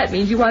know what that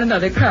means. You want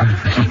another cup.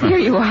 Here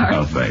you are.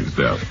 Oh, thanks,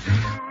 darling.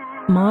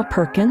 Ma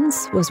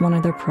Perkins was one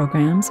of their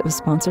programs. It was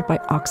sponsored by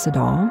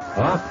Oxydol.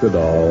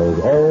 Oxydol's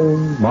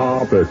own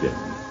Ma Perkins.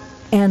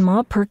 And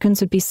Ma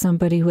Perkins would be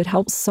somebody who would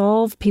help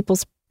solve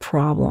people's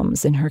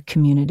problems in her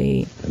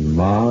community. And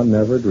Ma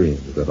never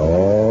dreamed that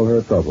all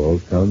her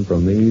troubles come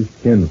from these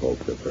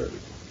kinfolks of hers.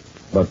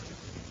 But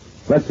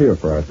let's hear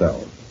for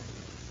ourselves.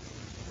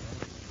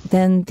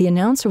 Then the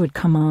announcer would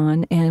come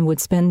on and would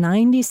spend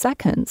 90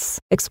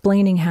 seconds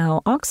explaining how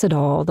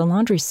Oxydol, the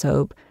laundry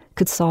soap,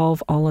 could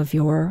solve all of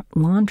your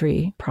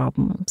laundry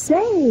problems.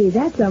 Say,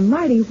 that's a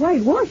mighty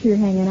white wash you're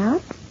hanging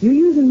out. You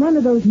using one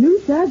of those new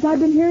suds I've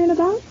been hearing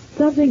about?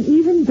 Something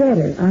even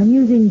better. I'm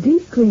using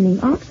deep cleaning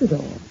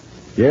Oxydol.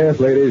 Yes,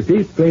 ladies,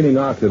 deep cleaning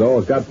Oxydol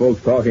has got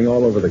folks talking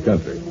all over the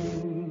country.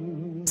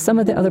 Some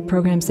of the other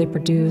programs they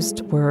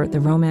produced were The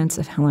Romance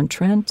of Helen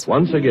Trent.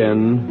 Once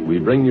again, we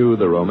bring you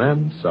the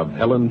romance of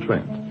Helen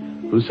Trent,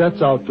 who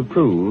sets out to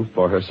prove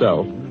for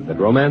herself that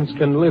romance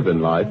can live in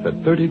life at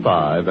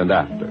 35 and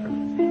after.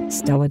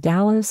 Stella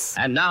Dallas.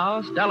 And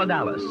now, Stella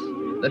Dallas,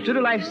 the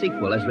true-to-life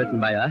sequel as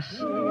written by us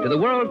to the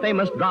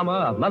world-famous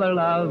drama of mother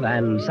love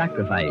and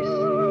sacrifice.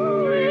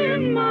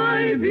 In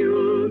my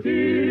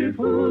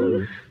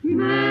beautiful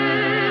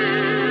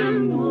memory.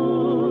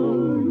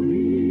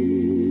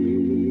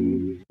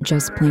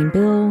 Just Plain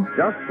Bill.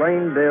 Just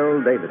Plain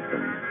Bill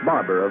Davidson,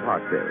 barber of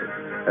Hartsville.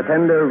 A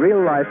tender,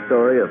 real-life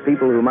story of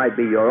people who might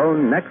be your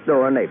own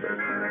next-door neighbors.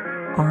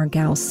 Our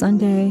Gal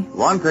Sunday.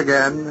 Once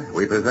again,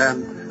 we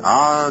present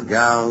Our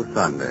Gal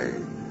Sunday,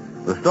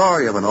 the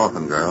story of an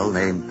orphan girl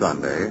named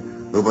Sunday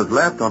who was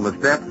left on the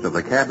steps of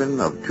the cabin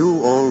of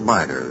two old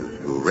miners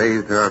who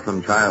raised her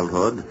from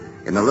childhood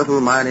in the little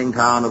mining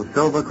town of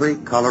Silver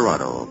Creek,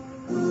 Colorado.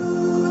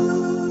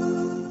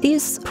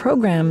 These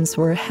programs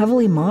were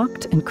heavily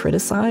mocked and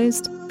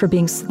criticized for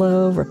being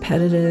slow,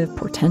 repetitive,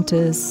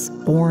 portentous,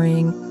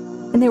 boring,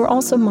 and they were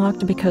also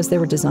mocked because they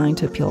were designed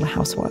to appeal to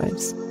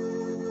housewives.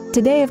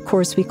 Today, of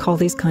course, we call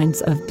these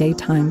kinds of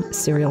daytime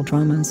serial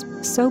dramas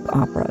soap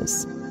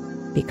operas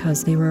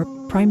because they were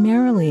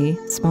primarily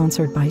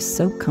sponsored by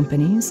soap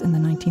companies in the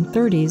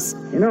 1930s.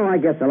 You know, I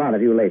guess a lot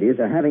of you ladies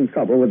are having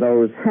trouble with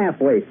those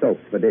halfway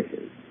soaps for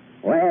dishes.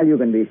 Well, you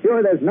can be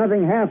sure there's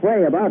nothing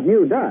halfway about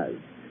New Does.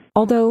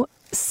 Although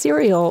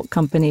cereal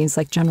companies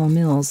like General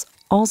Mills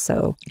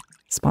also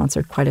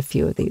sponsored quite a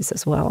few of these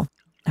as well.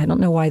 I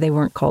don't know why they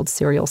weren't called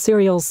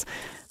cereals,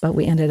 but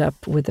we ended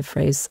up with the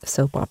phrase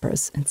soap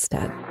operas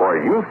instead. For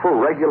youthful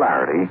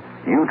regularity,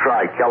 you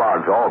try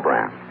Kellogg's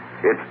All-Bran.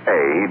 It's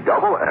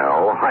ALL-BRAN.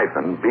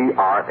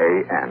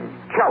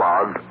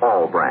 Kellogg's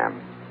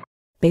All-Bran.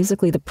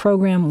 Basically, the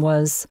program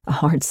was a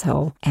hard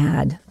sell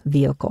ad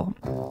vehicle.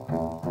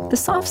 The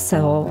soft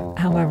sell,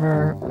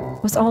 however,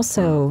 was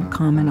also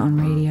common on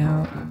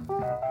radio.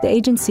 The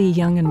agency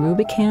Young and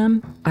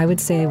Rubicam, I would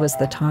say, was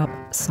the top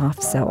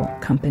soft sell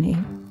company.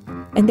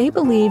 And they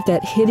believed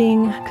that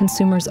hitting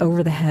consumers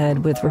over the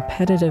head with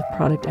repetitive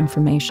product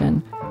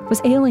information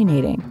was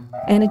alienating,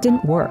 and it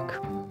didn't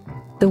work.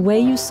 The way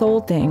you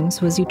sold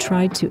things was you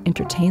tried to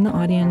entertain the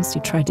audience,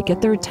 you tried to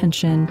get their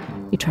attention,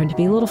 you tried to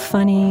be a little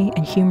funny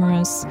and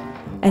humorous,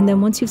 and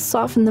then once you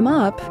softened them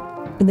up,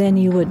 then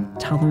you would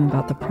tell them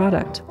about the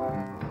product.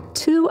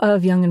 Two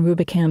of Young and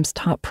Rubicam's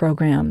top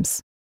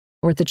programs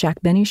were The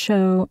Jack Benny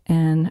Show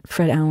and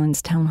Fred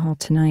Allen's Town Hall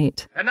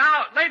Tonight. And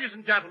now, ladies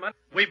and gentlemen,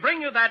 we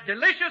bring you that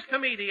delicious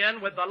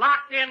comedian with the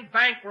locked-in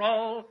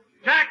bankroll,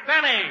 Jack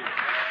Benny.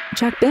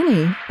 Jack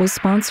Benny was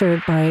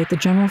sponsored by the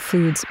General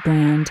Foods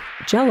brand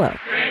Jell-O.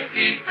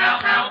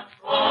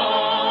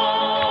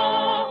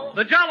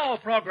 The Jell-O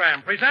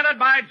program, presented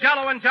by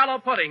Jell-O and Jell-O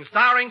Pudding,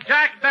 starring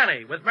Jack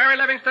Benny, with Mary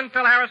Livingston,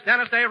 Phil Harris,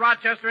 Dennis Day,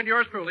 Rochester, and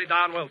yours truly,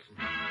 Don Wilson.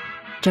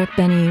 Jack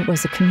Benny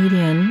was a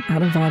comedian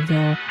out of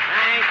vaudeville.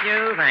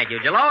 Thank you.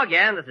 Jell-O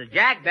again. This is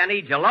Jack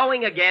Benny,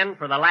 Jell-Oing again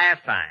for the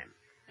last time.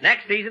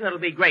 Next season, it'll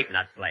be Grape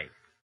Nuts Flakes.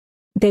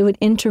 They would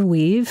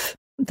interweave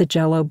the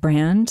Jell-O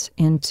brand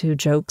into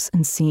jokes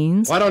and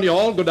scenes. Why don't you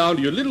all go down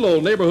to your little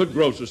old neighborhood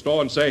grocery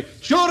store and say,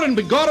 sure and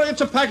begorra,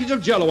 it's a package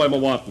of Jell-O I'm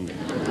a-wanting.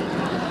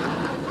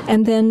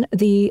 And then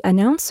the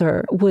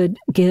announcer would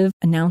give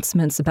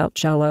announcements about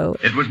Jell-O.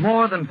 It was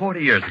more than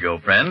 40 years ago,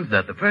 friends,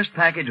 that the first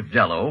package of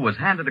Jell-O was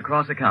handed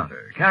across a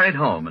counter, carried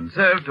home, and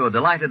served to a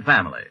delighted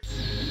family.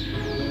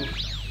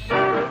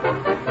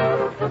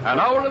 An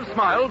hour of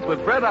smiles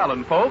with Fred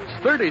Allen, folks.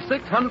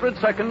 3,600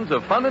 seconds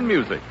of fun and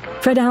music.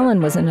 Fred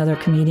Allen was another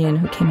comedian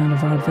who came out of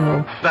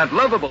vaudeville. That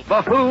lovable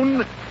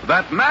buffoon,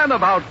 that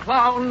man-about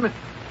clown.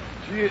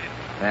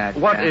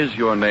 What is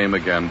your name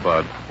again,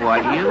 Bud? Well,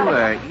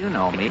 you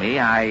know me.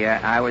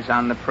 I was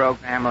on the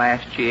program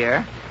last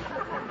year.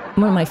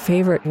 One of my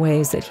favorite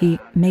ways that he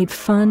made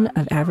fun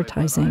of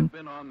advertising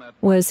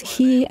was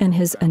he and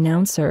his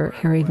announcer,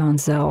 Harry Von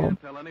Zell,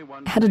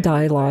 had a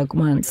dialogue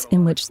once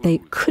in which they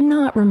could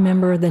not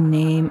remember the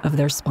name of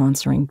their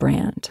sponsoring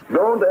brand.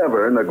 Don't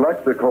ever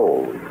neglect the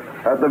cold.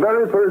 At the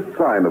very first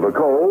sign of a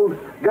cold,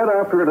 get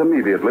after it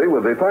immediately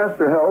with the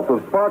faster help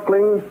of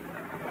sparkling,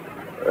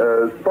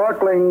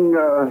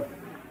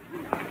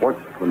 what's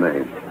the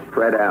name?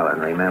 Fred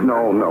Allen, remember?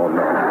 No.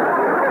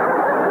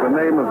 The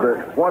name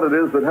of what it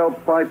is that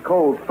helps fight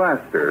colds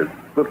faster. It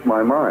slips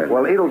my mind.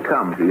 Well, it'll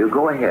come to you.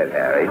 Go ahead,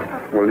 Harry.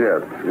 Well,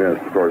 yes,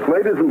 of course.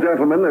 Ladies and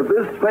gentlemen,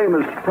 this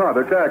famous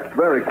product acts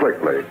very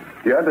quickly,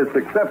 yet it's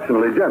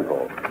exceptionally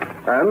gentle.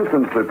 And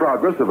since the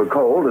progress of a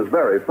cold is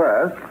very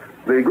fast,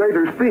 the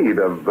greater speed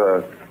of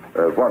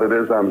what it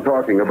is I'm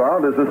talking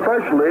about is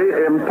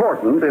especially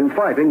important in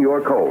fighting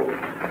your cold.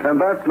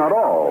 And that's not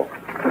all.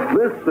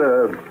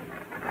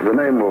 The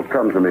name will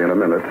come to me in a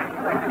minute.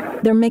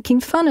 They're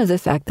making fun of the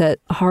fact that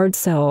hard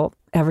sell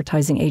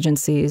advertising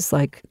agencies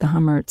like the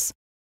Hummerts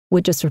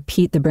would just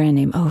repeat the brand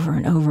name over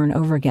and over and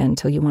over again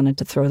until you wanted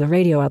to throw the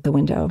radio out the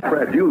window.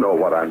 Fred, you know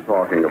what I'm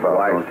talking about.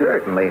 Why,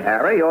 certainly,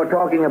 Harry. You're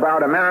talking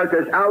about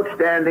America's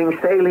outstanding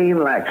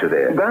saline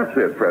laxative. That's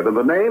it, Fred. And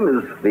the name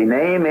is? The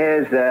name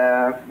is,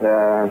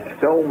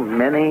 so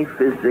many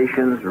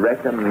physicians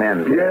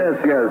recommend it.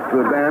 Yes,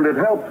 and it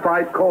helps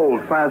fight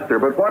colds faster.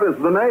 But what is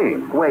the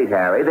name? Wait,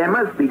 Harry. There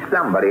must be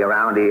somebody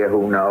around here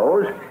who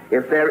knows.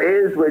 If there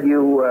is, will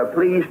you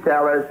please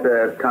tell us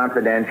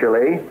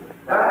confidentially?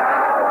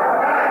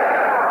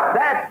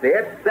 That's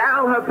it,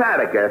 Sal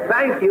Hepatica.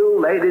 Thank you,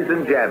 ladies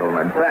and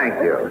gentlemen.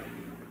 Thank you.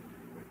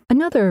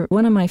 Another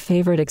one of my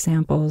favorite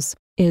examples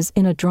is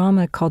in a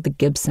drama called The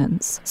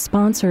Gibsons,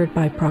 sponsored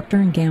by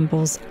Procter &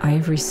 Gamble's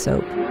Ivory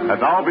Soap. And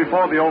now,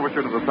 before the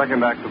overture to the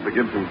second act of the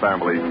Gibson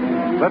family,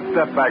 let's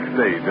step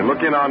backstage and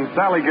look in on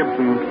Sally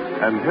Gibson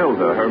and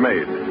Hilda, her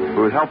maid,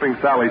 who is helping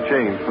Sally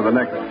change for the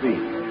next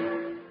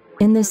scene.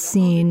 In this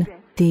scene,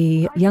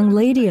 the young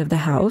lady of the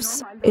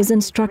house is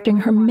instructing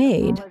her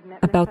maid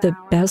about the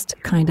best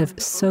kind of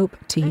soap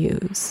to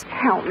use.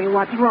 Help me,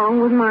 what's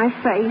wrong with my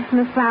face,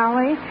 Miss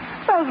Sally?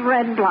 Those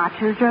red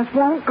blotches just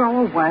won't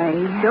go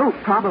away. Soap,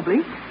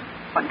 probably.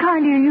 What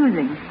kind are you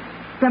using?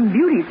 Some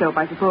beauty soap,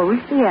 I suppose.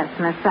 Yes,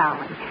 Miss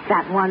Sally.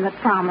 That one that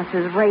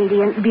promises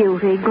radiant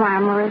beauty,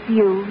 glamorous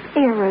youth,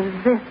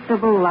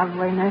 irresistible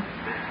loveliness.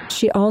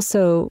 She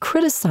also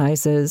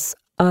criticizes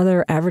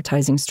other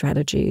advertising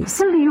strategies.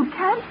 Hilda, you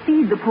can't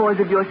feed the pores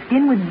of your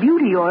skin with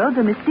beauty oils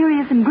or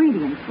mysterious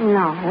ingredients.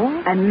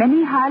 No. And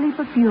many highly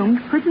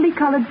perfumed, prettily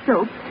colored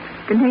soaps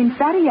contain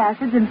fatty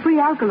acids and free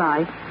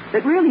alkali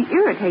that really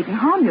irritate and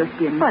harm your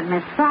skin. But,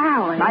 Miss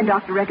Sally... My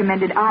doctor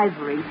recommended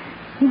Ivory.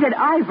 He said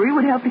ivory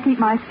would help to keep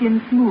my skin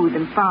smooth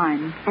and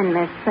fine. And,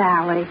 Miss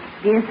Sally,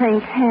 do you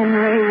think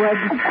Henry would...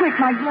 Oh, quick,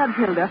 my gloves,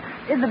 Hilda.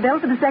 Is the bill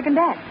for the second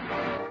act?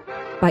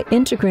 By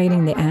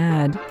integrating the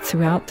ad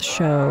throughout the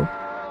show,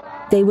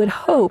 they would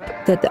hope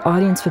that the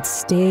audience would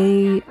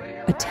stay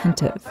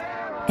attentive.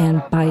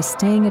 And by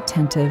staying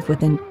attentive, would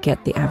then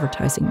get the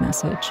advertising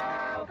message.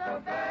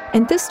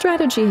 And this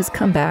strategy has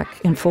come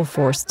back in full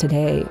force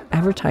today.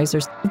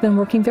 Advertisers have been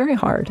working very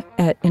hard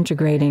at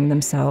integrating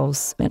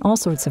themselves in all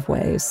sorts of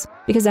ways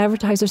because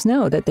advertisers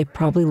know that they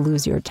probably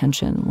lose your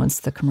attention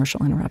once the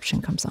commercial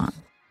interruption comes on.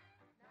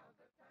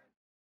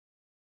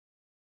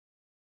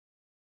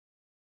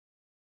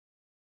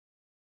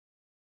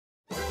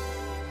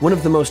 One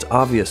of the most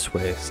obvious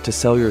ways to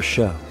sell your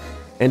show,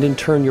 and in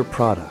turn your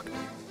product,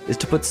 is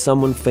to put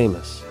someone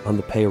famous on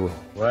the payroll.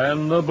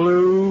 When the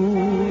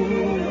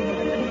blue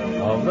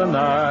of the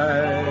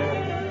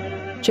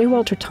night. J.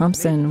 Walter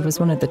Thompson was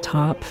one of the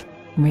top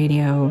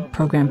radio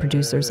program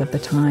producers of the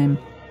time.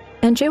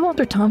 And J.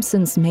 Walter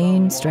Thompson's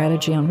main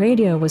strategy on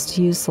radio was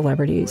to use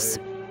celebrities.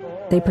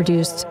 They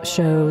produced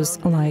shows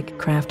like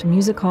Kraft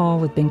Music Hall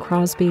with Bing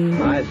Crosby.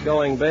 Nice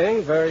going,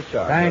 Bing. Very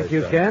sharp. Thank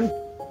you, Ken.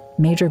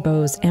 Major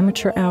Bowes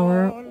Amateur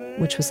Hour,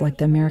 which was like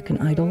the American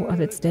Idol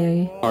of its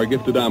day. Our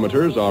gifted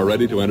amateurs are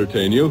ready to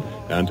entertain you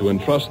and to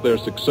entrust their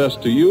success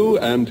to you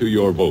and to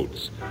your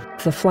votes.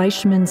 The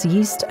Fleischmann's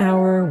Yeast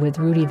Hour with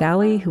Rudy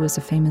Vallee, who was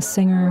a famous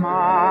singer.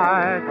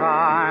 My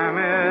time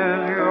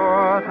is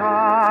your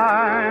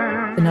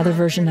time. Another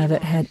version of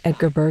it had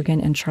Edgar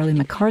Bergen and Charlie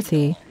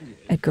McCarthy.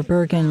 Edgar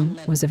Bergen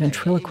was a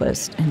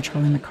ventriloquist, and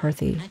Charlie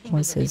McCarthy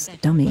was his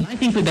dummy. I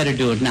think we better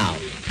do it now.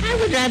 I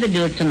would rather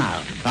do it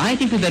tomorrow. I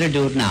think we better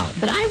do it now.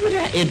 But I would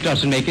rather... It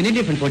doesn't make any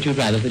difference what you'd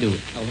rather do.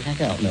 Oh, what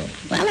the hell, no.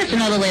 Well, that's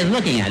another way of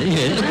looking at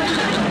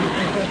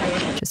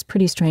it. Which is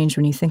pretty strange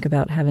when you think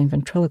about having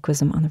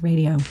ventriloquism on the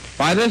radio.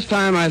 By this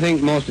time, I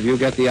think most of you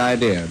get the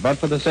idea. But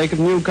for the sake of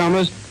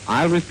newcomers,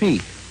 I'll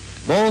repeat.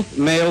 Both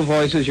male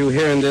voices you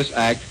hear in this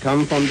act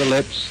come from the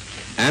lips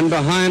and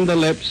behind the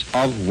lips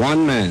of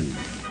one man.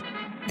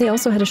 They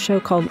also had a show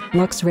called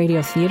Lux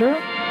Radio Theater.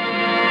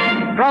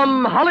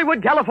 From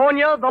Hollywood,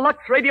 California, the Lux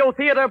Radio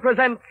Theater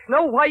presents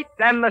Snow White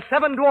and the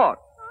Seven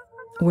Dwarfs,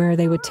 where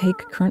they would take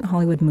current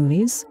Hollywood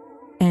movies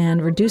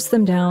and reduce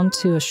them down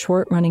to a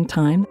short running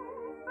time,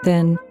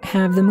 then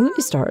have the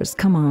movie stars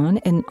come on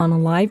and on a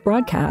live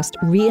broadcast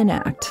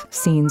reenact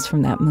scenes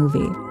from that movie.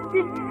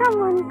 Did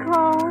someone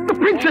call? The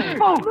princess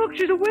spoke! Look,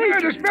 she's awake!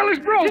 The spell is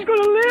broke! She's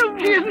gonna live!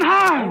 She isn't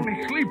harmed!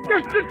 Only sleep.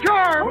 Just a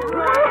charm!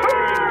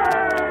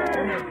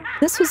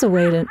 This was a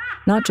way to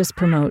not just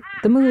promote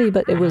the movie,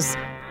 but it was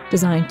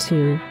designed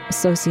to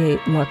associate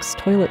Lux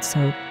toilet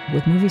soap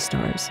with movie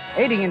stars.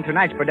 Aiding in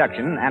tonight's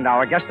production, and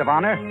our guest of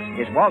honor,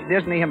 is Walt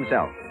Disney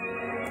himself.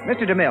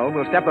 Mr. DeMille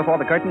will step before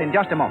the curtain in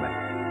just a moment.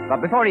 But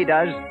before he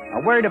does,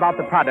 a word about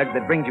the product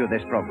that brings you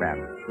this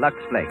program, Lux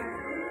Flakes.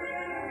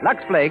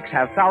 Lux Flakes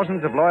have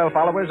thousands of loyal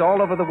followers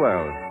all over the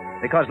world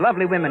because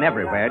lovely women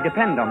everywhere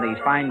depend on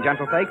these fine,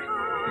 gentle flakes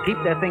to keep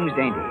their things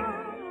dainty.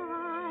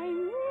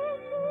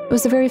 It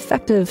was a very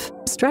effective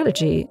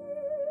strategy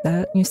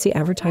that you see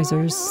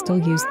advertisers still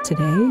use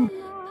today.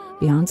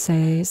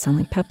 Beyonce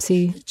selling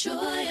Pepsi. The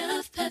joy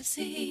of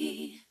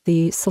Pepsi.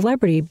 The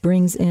celebrity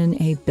brings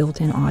in a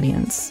built-in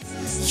audience.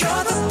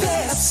 You're the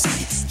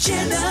Pepsi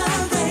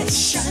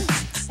generation.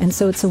 And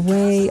so it's a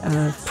way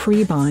of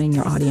pre-buying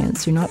your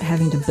audience. You're not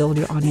having to build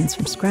your audience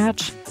from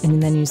scratch.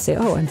 And then you say,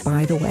 oh, and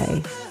by the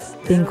way,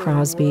 Bing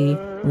Crosby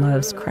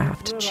loves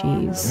Kraft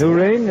cheese. New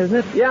ring, isn't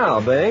it?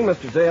 Yeah, Bing.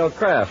 Mr. Dale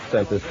Kraft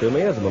sent this to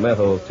me as a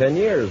memento of 10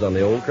 years on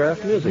the old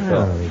Kraft Music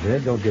Hall. Oh, he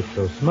did. Don't get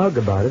so smug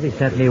about it. He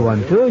sent me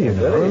one, too, you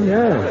know.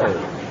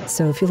 Yeah.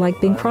 So if you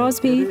like Bing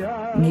Crosby,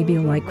 maybe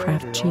you'll like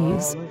Kraft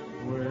cheese.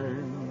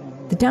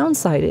 The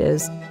downside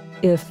is,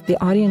 if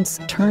the audience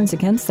turns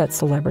against that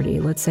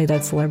celebrity, let's say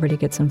that celebrity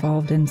gets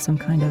involved in some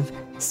kind of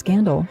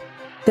scandal,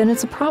 then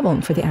it's a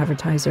problem for the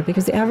advertiser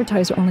because the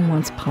advertiser only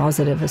wants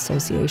positive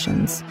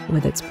associations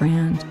with its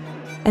brand.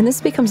 And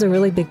this becomes a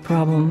really big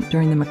problem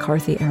during the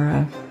McCarthy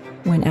era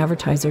when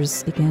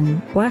advertisers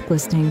begin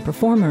blacklisting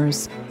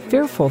performers,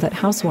 fearful that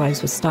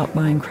housewives would stop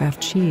buying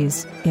Kraft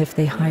cheese if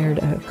they hired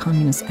a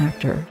communist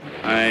actor.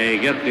 I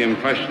get the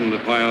impression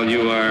that while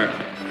you are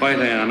quite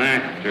an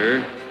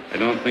actor, I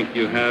don't think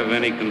you have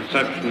any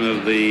conception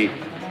of the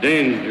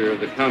danger of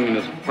the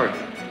Communist Party.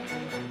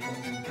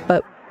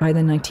 But by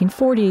the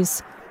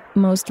 1940s,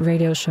 most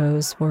radio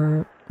shows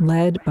were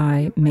led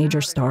by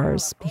major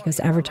stars because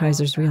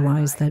advertisers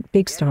realized that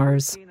big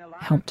stars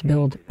helped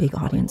build big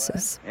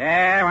audiences.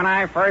 Yeah, when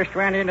I first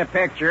went into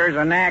pictures,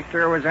 an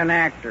actor was an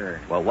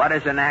actor. Well, what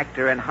is an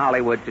actor in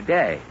Hollywood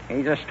today?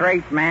 He's a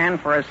straight man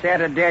for a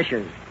set of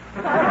dishes.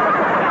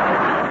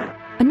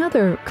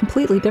 Another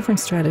completely different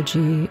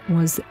strategy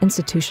was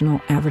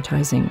institutional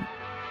advertising.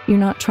 You're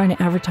not trying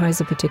to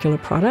advertise a particular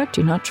product.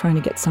 You're not trying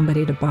to get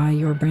somebody to buy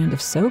your brand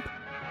of soap.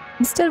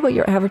 Instead, what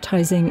you're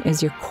advertising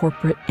is your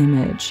corporate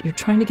image. You're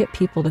trying to get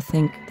people to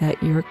think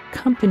that your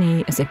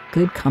company is a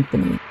good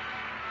company.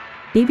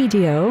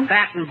 BBDO,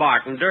 Batten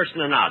Barton,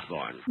 Durston and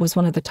Osborne, was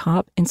one of the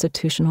top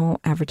institutional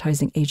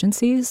advertising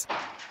agencies.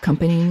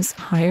 Companies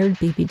hired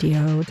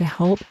BBDO to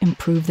help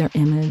improve their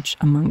image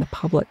among the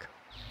public.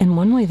 And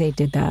one way they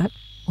did that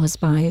was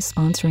by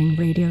sponsoring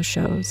radio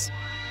shows.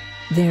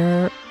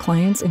 Their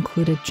clients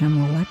included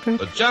General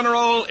Electric, The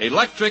General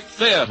Electric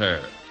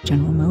Theater,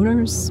 General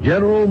Motors,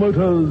 General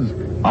Motors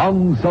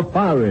on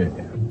Safari.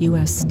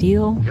 U.S.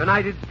 Steel,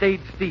 United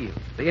States Steel,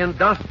 the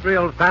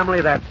industrial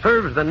family that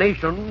serves the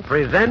nation,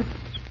 presents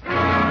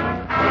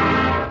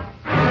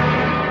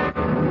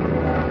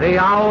The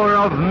Hour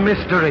of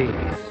Mystery.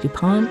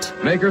 DuPont,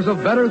 Makers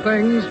of better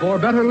things for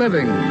better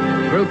living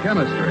through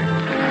chemistry.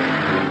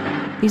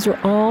 These are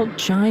all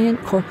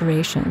giant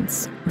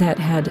corporations that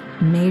had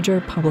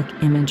major public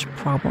image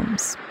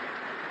problems.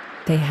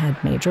 They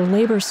had major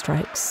labor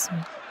strikes.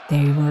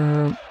 They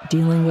were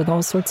dealing with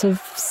all sorts of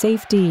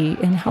safety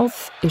and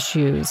health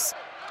issues.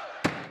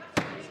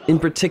 In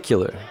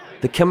particular,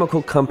 the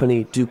chemical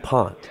company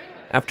DuPont,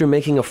 after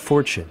making a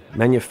fortune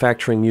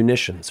manufacturing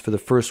munitions for the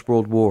First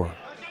World War,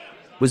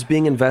 was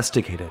being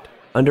investigated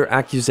under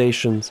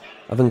accusations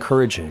of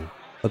encouraging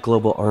a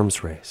global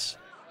arms race.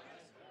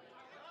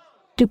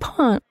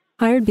 DuPont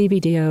hired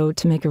BBDO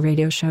to make a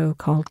radio show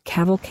called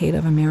Cavalcade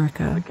of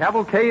America.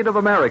 Cavalcade of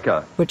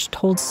America, which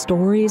told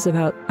stories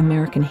about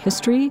American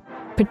history,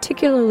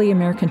 particularly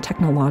American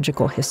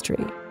technological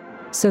history.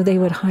 So they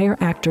would hire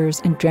actors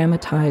and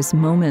dramatize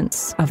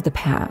moments of the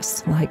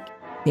past, like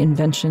the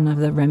invention of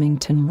the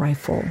Remington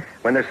rifle.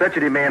 When there's such a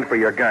demand for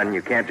your gun,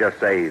 you can't just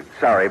say,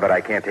 sorry, but I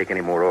can't take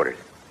any more orders.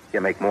 You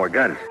make more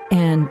guns.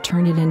 And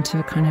turn it into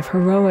a kind of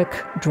heroic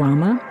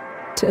drama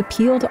to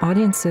appeal to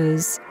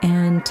audiences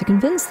and to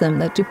convince them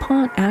that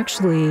DuPont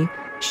actually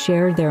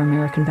shared their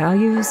American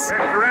values.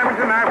 Mr.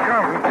 Remington, I've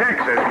come from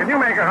Texas. Can you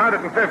make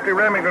 150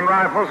 Remington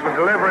rifles for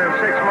delivery in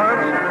 6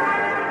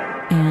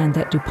 months? And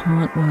that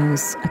DuPont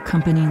was a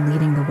company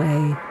leading the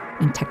way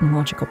in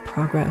technological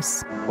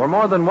progress. For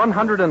more than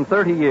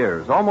 130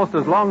 years, almost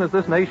as long as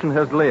this nation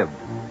has lived,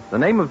 the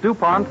name of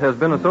DuPont has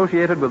been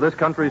associated with this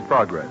country's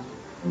progress.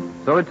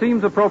 So it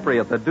seems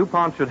appropriate that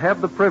DuPont should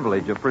have the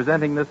privilege of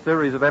presenting this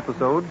series of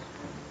episodes,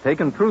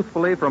 taken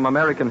truthfully from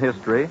American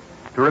history,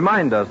 to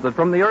remind us that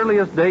from the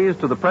earliest days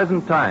to the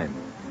present time,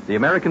 the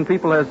American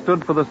people has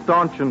stood for the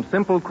staunch and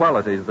simple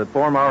qualities that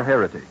form our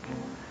heritage.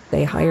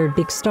 They hired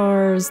big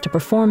stars to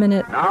perform in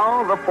it.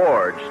 Now, The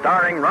Forge,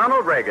 starring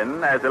Ronald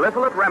Reagan as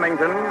Elizabeth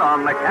Remington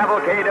on the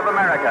Cavalcade of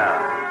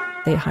America.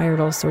 They hired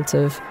all sorts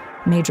of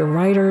major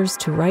writers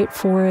to write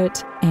for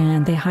it,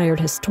 and they hired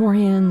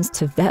historians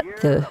to vet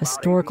the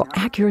historical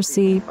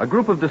accuracy. A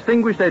group of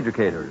distinguished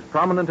educators,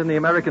 prominent in the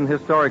American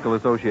Historical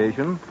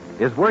Association,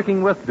 is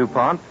working with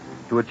DuPont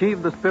to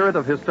achieve the spirit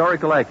of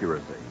historical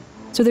accuracy.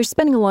 So they're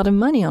spending a lot of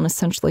money on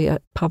essentially a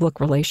public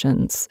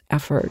relations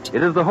effort.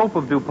 It is the hope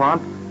of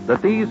DuPont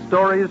that these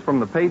stories from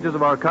the pages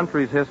of our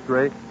country's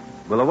history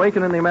will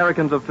awaken in the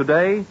Americans of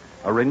today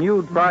a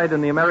renewed pride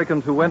in the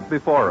Americans who went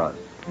before us,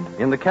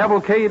 in the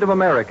Cavalcade of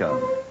America.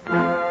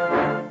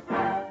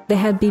 They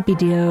had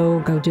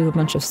BBDO go do a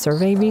bunch of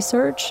survey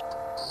research.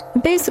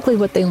 And basically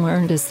what they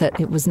learned is that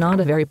it was not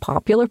a very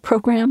popular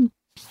program,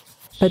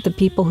 but the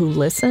people who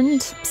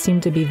listened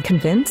seemed to be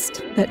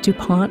convinced that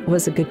DuPont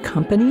was a good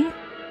company,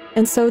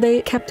 and so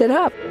they kept it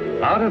up.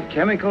 Out of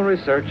chemical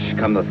research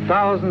come the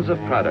thousands of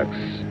products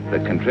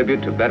that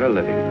contribute to better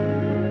living.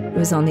 It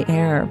was on the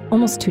air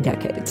almost 2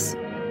 decades,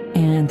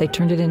 and they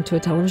turned it into a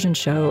television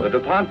show. The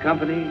DuPont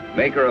Company,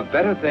 maker of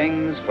better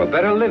things for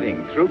better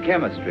living through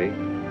chemistry,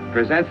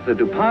 presents the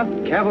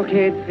DuPont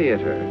Cavalcade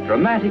Theater,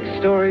 dramatic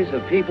stories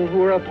of people who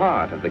were a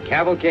part of the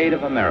Cavalcade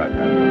of America.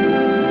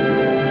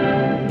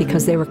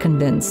 Because they were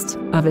convinced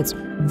of its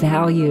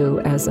value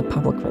as a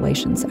public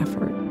relations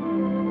effort.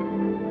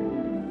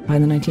 By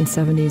the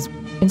 1970s,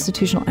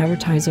 institutional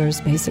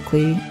advertisers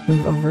basically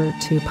move over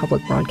to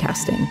public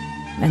broadcasting.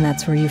 And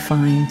that's where you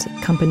find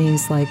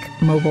companies like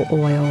Mobil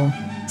Oil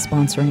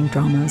sponsoring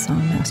dramas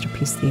on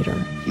Masterpiece Theater.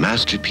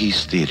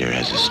 Masterpiece Theater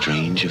has a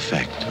strange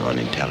effect on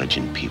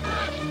intelligent people.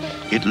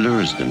 It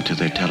lures them to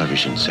their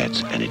television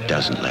sets, and it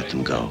doesn't let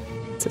them go.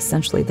 It's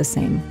essentially the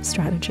same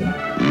strategy.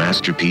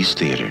 Masterpiece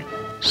Theater,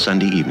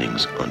 Sunday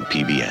evenings on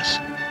PBS.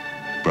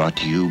 Brought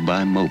to you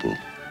by Mobil.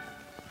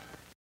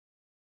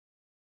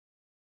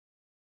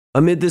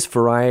 Amid this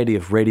variety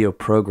of radio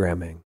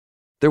programming,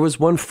 there was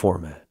one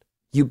format,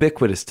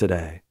 ubiquitous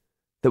today,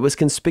 that was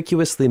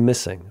conspicuously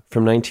missing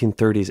from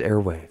 1930s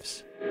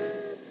airwaves.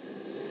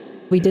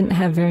 We didn't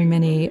have very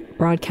many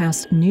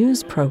broadcast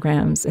news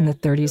programs in the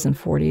 30s and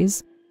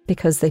 40s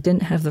because they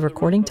didn't have the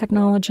recording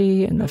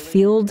technology and the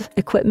field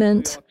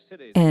equipment,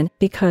 and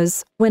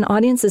because when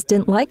audiences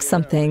didn't like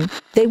something,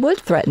 they would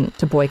threaten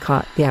to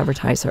boycott the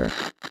advertiser.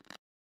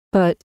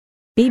 But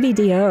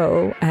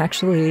BBDO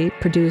actually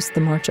produced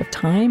The March of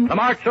Time. The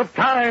March of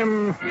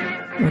Time!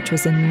 Which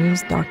was a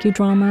news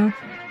docudrama,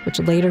 which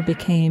later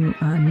became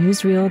a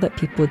newsreel that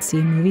people would see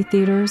in movie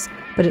theaters,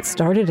 but it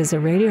started as a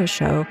radio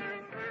show.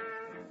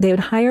 They would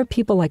hire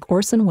people like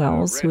Orson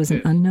Welles, who was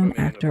an unknown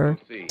actor,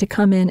 to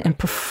come in and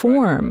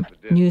perform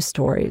news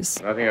stories.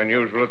 Nothing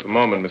unusual at the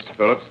moment, Mr.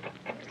 Phillips.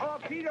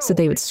 So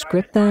they would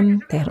script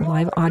them, they had a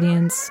live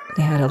audience,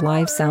 they had a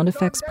live sound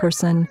effects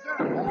person,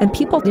 and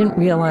people didn't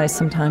realize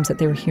sometimes that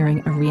they were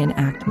hearing a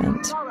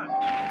reenactment.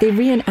 They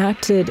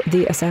reenacted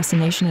the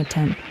assassination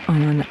attempt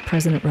on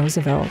President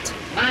Roosevelt.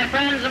 My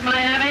friends of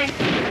Miami.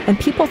 And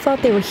people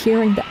thought they were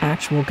hearing the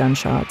actual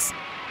gunshots.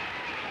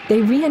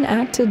 They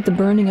reenacted the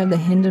burning of the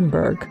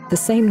Hindenburg the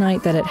same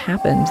night that it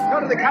happened. Go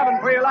to the cabin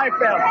for your life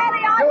belt.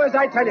 Do as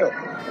I tell you.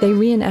 They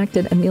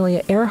reenacted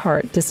Amelia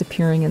Earhart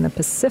disappearing in the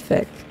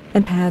Pacific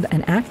and had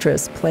an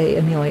actress play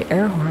Amelia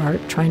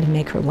Earhart trying to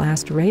make her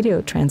last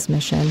radio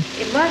transmission.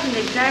 It wasn't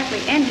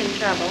exactly engine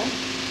trouble.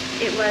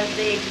 It was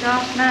the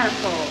exhaust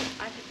manifold.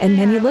 And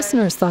many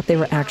listeners thought they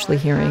were actually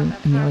hearing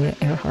Amelia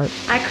Earhart.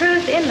 I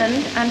cruised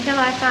inland until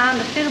I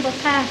found a suitable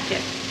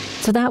pasture.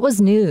 So that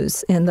was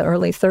news in the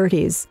early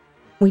 30s.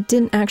 We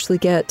didn't actually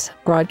get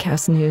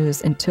broadcast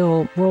news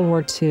until World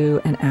War II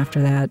and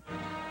after that.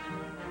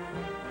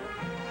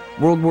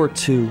 World War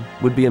II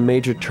would be a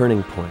major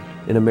turning point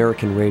in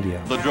American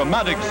radio. The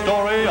dramatic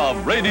story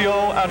of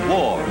radio at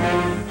war.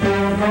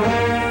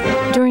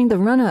 During the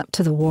run-up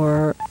to the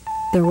war,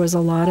 there was a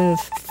lot of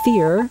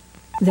fear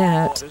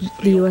that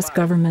the U.S.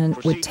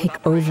 government would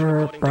take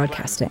over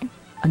broadcasting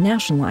and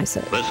nationalize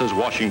it. This is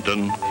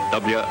Washington,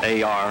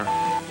 WAR,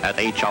 at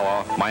H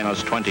hour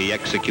 -20,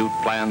 execute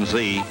Plan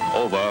Z,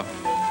 over.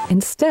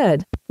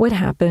 Instead, what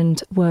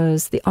happened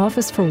was the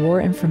Office for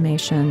War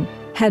Information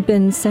had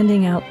been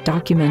sending out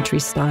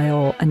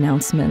documentary-style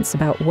announcements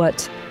about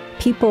what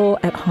people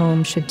at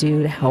home should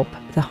do to help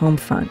the home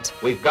front.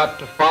 We've got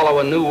to follow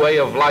a new way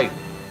of life,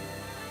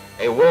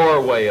 a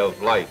war way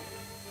of life.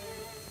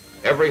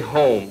 Every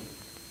home,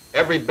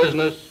 every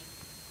business,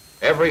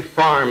 every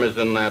farm is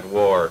in that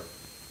war.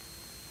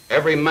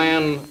 Every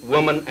man,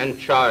 woman, and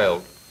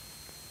child.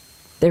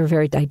 They were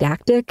very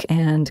didactic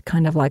and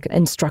kind of like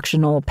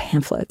instructional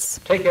pamphlets.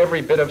 Take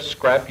every bit of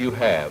scrap you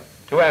have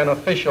to an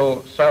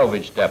official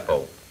salvage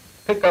depot.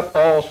 Pick up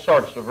all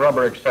sorts of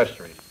rubber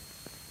accessories.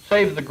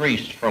 Save the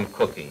grease from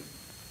cooking.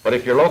 But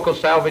if your local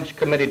salvage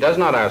committee does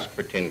not ask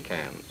for tin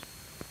cans,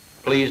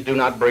 please do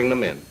not bring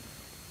them in.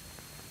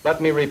 Let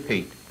me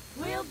repeat.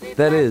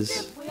 That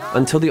is,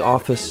 until the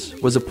office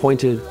was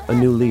appointed a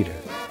new leader.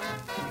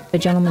 A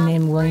gentleman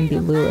named William B.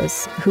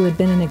 Lewis, who had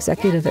been an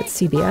executive at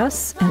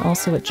CBS and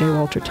also at J.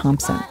 Walter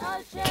Thompson,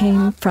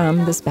 came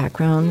from this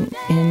background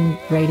in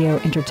radio,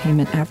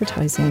 entertainment,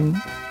 advertising.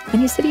 And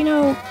he said,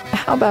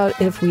 how about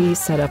if we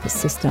set up a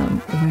system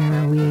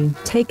where we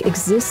take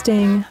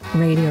existing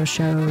radio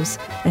shows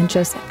and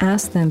just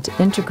ask them to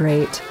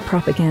integrate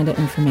propaganda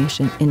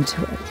information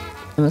into it.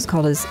 It was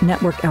called his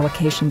network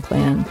allocation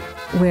plan,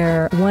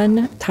 where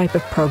one type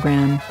of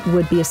program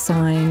would be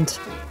assigned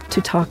to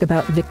talk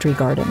about victory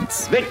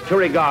gardens.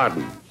 Victory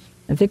gardens.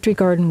 A victory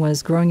garden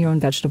was growing your own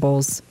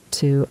vegetables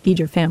to feed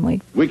your family.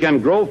 We can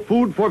grow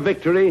food for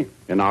victory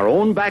in our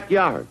own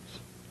backyards,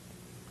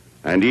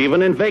 and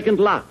even in vacant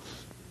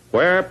lots,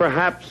 where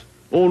perhaps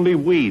only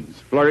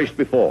weeds flourished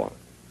before.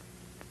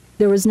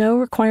 There was no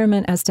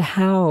requirement as to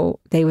how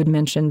they would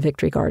mention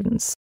victory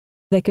gardens.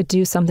 They could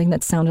do something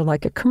that sounded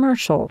like a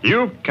commercial.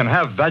 You can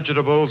have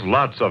vegetables,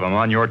 lots of them,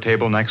 on your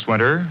table next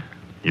winter.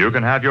 You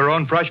can have your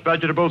own fresh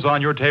vegetables on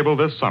your table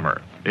this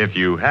summer if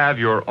you have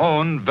your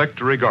own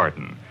victory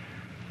garden.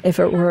 If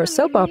it were a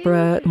soap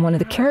opera, one of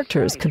the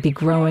characters could be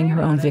growing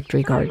her own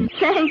victory garden.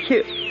 Thank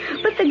you.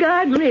 But the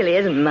garden really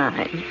isn't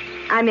mine.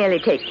 I merely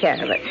take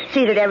care of it,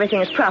 see that everything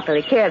is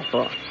properly cared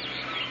for.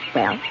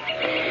 Well,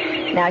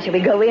 now shall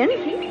we go in?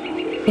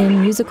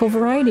 In musical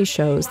variety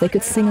shows, they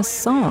could sing a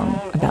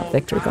song about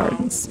victory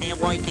gardens. They're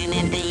working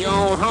in the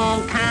old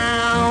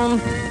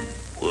hometown.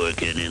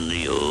 Working in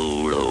the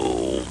old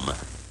home.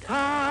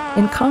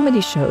 In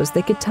comedy shows,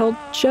 they could tell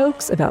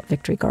jokes about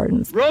victory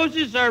gardens.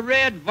 Roses are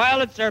red,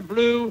 violets are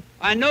blue.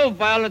 I know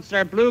violets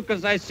are blue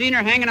because I seen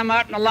her hanging them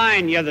out in a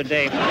line the other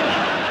day.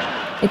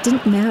 It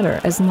didn't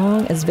matter as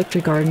long as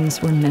victory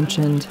gardens were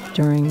mentioned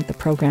during the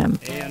program.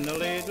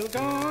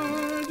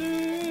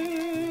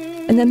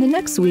 And then the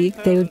next week,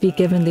 they would be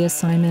given the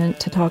assignment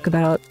to talk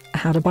about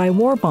how to buy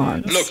war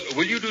bonds. Look,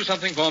 will you do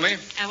something for me?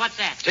 What's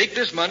that? Take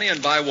this money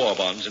and buy war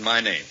bonds in my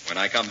name. When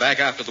I come back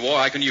after the war,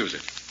 I can use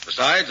it.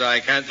 Besides,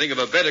 I can't think of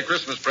a better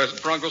Christmas present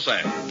for Uncle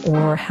Sam.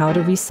 Or how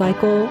to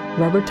recycle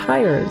rubber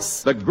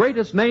tires. The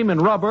greatest name in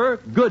rubber,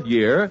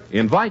 Goodyear,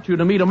 invites you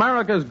to meet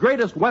America's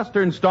greatest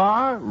Western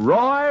star,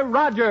 Roy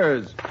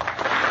Rogers.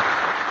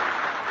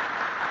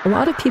 A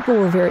lot of people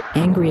were very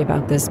angry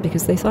about this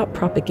because they thought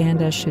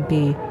propaganda should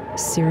be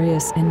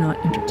serious and not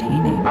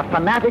entertaining. A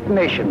fanatic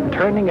nation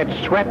turning its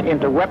sweat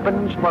into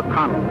weapons for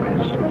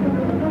conquest.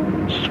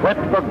 Sweat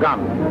for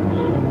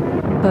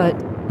guns. But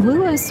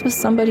Lewis was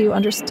somebody who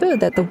understood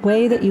that the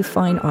way that you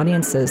find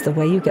audiences, the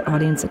way you get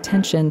audience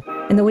attention,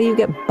 and the way you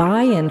get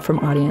buy-in from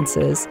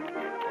audiences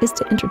is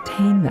to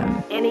entertain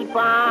them. Any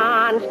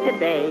bonds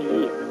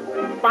today?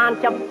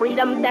 Bonds of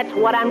freedom, that's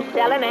what I'm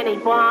selling. Any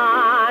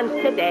bonds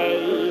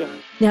today?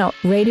 Now,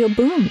 radio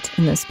boomed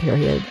in this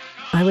period.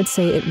 I would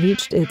say it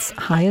reached its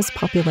highest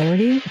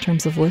popularity in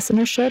terms of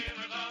listenership.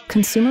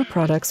 Consumer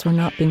products were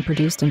not being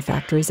produced in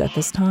factories at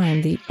this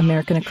time. The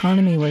American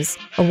economy was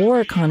a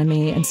war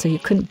economy, and so you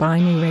couldn't buy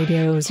new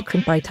radios, you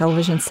couldn't buy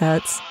television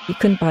sets, you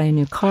couldn't buy a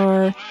new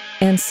car.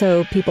 And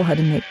so people had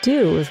to make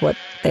do with what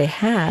they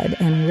had,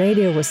 and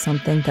radio was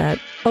something that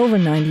over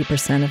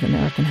 90% of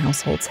American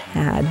households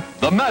had.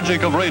 The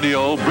magic of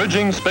radio,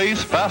 bridging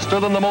space faster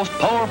than the most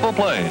powerful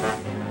plane.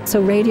 So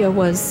radio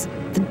was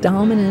the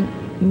dominant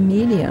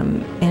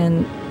medium,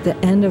 and the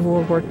end of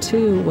World War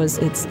II was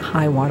its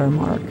high water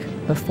mark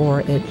before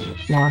it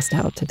lost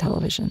out to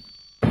television.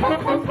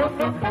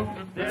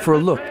 For a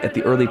look at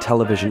the early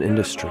television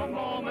industry,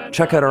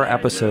 check out our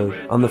episode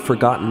on the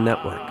Forgotten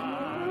Network.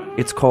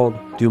 It's called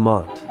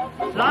Dumont.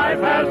 Life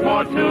has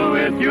more to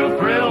it, you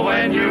thrill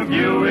when you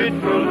view it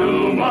through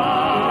Lumon.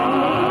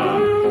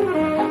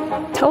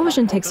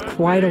 Television takes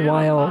quite a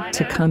while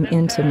to come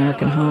into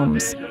American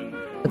homes.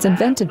 It's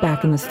invented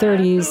back in the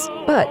 30s,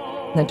 but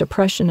the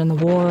Depression and the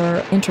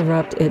war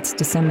interrupt its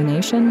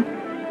dissemination.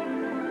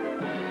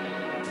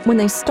 When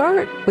they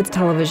start with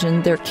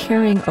television, they're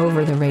carrying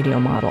over the radio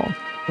model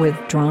with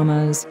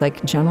dramas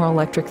like General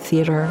Electric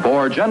Theater.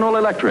 For General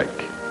Electric,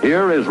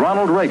 here is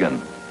Ronald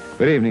Reagan.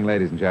 Good evening,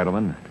 ladies and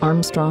gentlemen.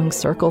 Armstrong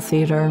Circle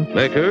Theater.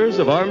 Makers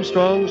of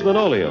Armstrong's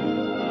linoleum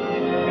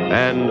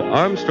and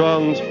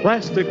Armstrong's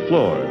plastic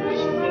floors.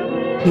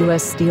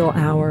 U.S. Steel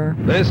Hour.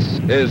 This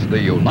is the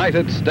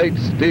United States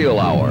Steel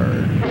Hour.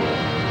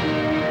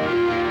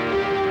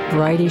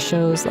 Variety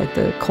shows like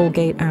the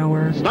Colgate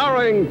Hour.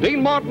 Starring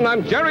Dean Martin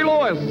and Jerry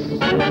Lewis.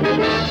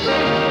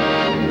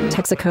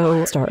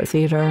 Texaco Star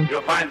Theater.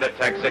 You'll find that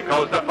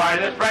Texaco's the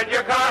finest friend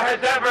your car has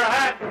ever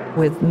had.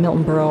 With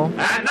Milton Berle.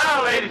 And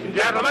now, ladies and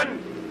gentlemen,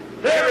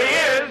 here he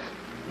is,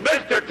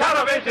 Mr.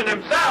 Television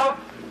himself,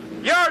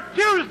 your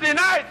Tuesday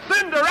night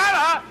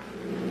Cinderella,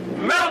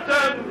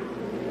 Milton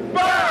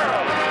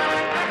Berle.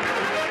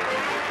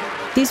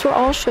 These were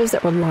all shows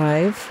that were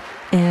live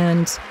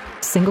and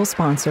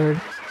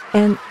single-sponsored.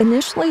 And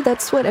initially,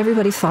 that's what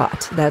everybody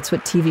thought. That's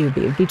what TV would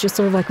be. It would be just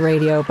sort of like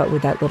radio, but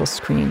with that little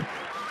screen.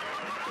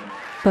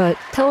 But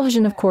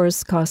television, of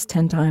course, cost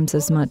 10 times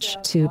as much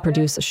to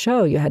produce a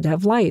show. You had to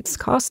have lights,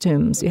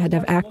 costumes. You had to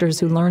have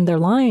actors who learned their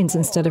lines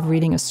instead of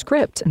reading a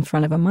script in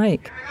front of a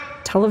mic.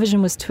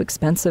 Television was too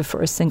expensive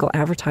for a single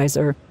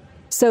advertiser.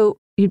 So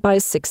you'd buy a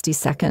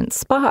 60-second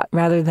spot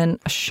rather than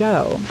a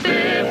show.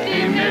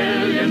 50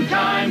 million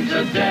times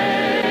a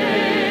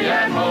day,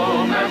 at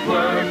home, at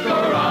work,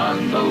 or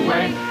on the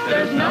way.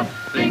 There's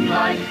nothing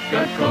like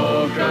a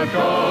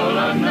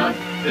Coca-Cola,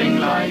 nothing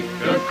like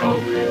a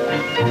Coke.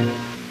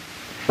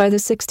 By the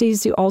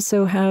 60s, you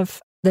also have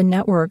the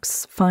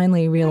networks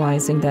finally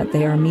realizing that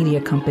they are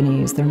media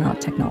companies, they're not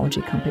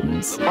technology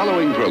companies. The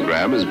following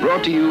program is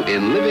brought to you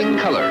in living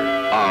color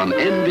on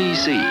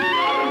NBC.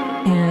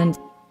 And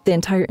the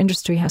entire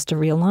industry has to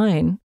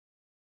realign.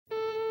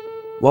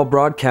 While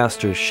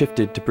broadcasters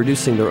shifted to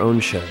producing their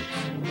own shows,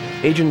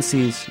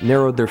 agencies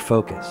narrowed their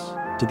focus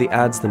to the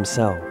ads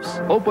themselves.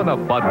 Open a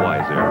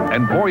Budweiser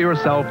and pour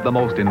yourself the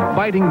most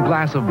inviting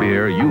glass of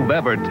beer you've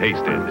ever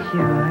tasted.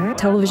 Sure.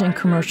 Television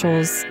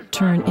commercials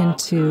turn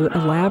into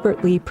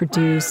elaborately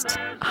produced,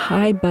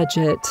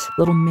 high-budget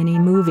little mini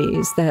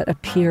movies that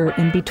appear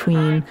in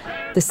between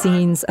the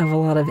scenes of a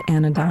lot of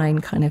anodyne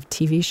kind of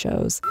TV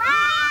shows.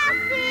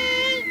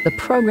 The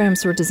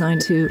programs were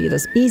designed to be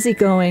this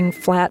easygoing,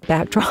 flat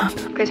backdrop.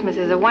 Christmas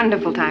is a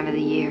wonderful time of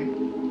the year.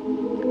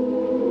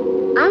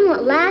 I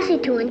want Lassie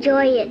to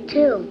enjoy it,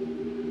 too.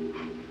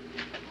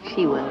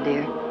 She will,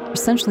 dear.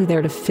 Essentially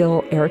there to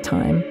fill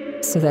airtime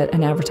so that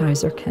an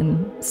advertiser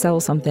can sell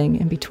something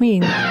in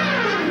between.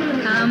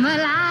 Come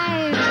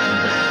alive.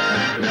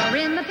 You're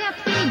in the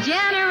Pepsi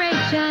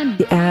generation.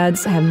 The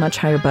ads have much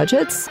higher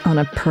budgets on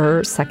a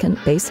per-second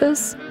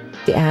basis.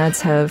 The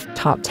ads have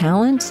top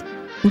talent.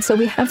 And so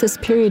we have this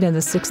period in the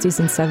 60s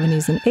and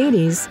 70s and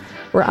 80s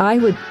where I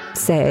would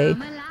say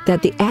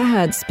that the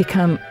ads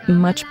become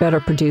much better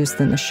produced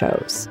than the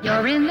shows.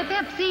 You're in the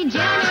Pepsi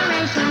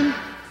generation.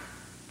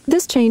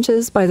 This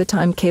changes by the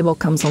time cable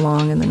comes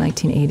along in the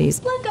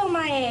 1980s. Look at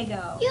my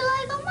ego. You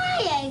like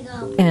my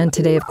ego. And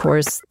today, of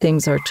course,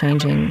 things are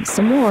changing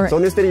some more. So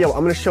in this video,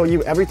 I'm going to show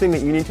you everything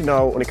that you need to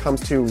know when it comes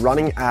to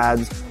running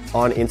ads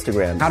on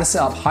Instagram. How to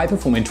set up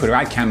high-performing Twitter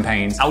ad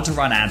campaigns. How to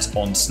run ads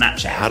on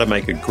Snapchat. How to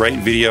make a great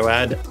video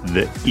ad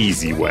the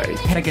easy way.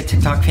 How to get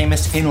TikTok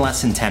famous in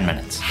less than 10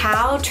 minutes.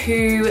 How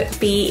to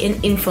be an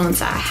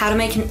influencer. How to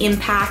make an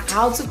impact.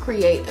 How to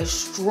create a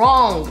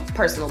strong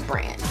personal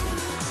brand.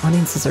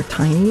 Audiences are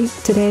tiny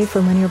today for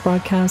linear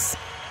broadcasts.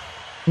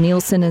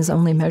 Nielsen is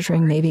only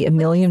measuring maybe 1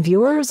 million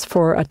viewers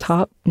for a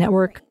top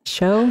network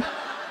show.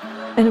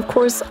 And of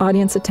course,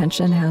 audience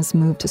attention has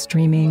moved to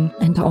streaming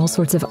and to all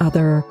sorts of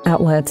other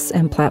outlets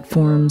and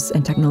platforms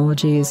and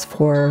technologies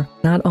for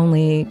not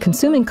only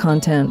consuming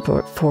content,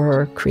 but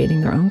for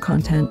creating their own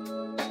content.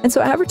 And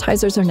so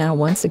advertisers are now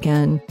once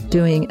again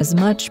doing as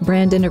much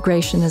brand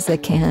integration as they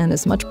can,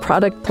 as much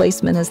product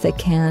placement as they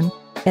can.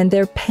 And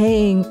they're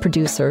paying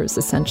producers,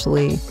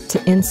 essentially,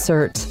 to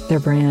insert their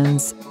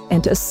brands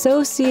and to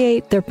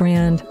associate their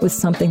brand with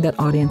something that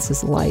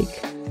audiences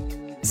like.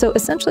 So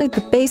essentially,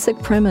 the basic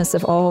premise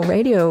of all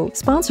radio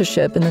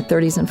sponsorship in the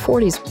 30s and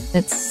 40s,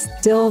 it's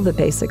still the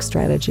basic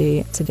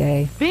strategy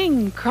today.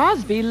 Bing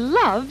Crosby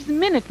loves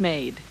Minute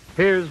Maid.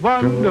 Here's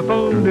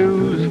wonderful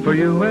news for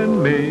you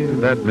and me,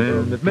 that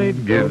Minute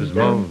Maid gives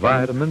more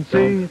vitamin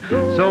C.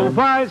 So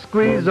why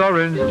squeeze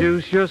orange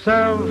juice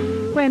yourself?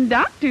 When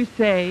doctors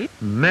say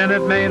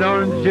Minute Maid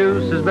orange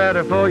juice is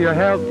better for your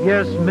health.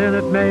 Yes,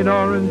 Minute Maid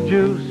orange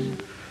juice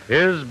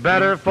is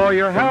better for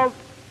your health.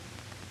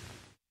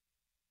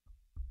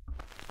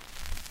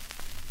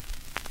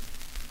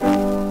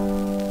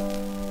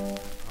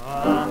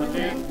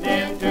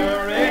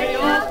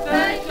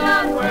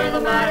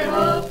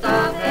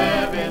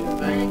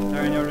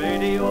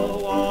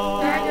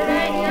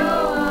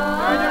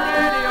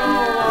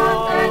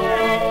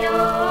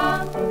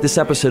 This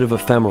episode of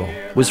Ephemeral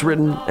was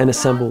written and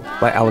assembled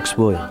by Alex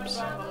Williams,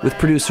 with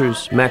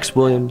producers Max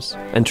Williams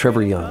and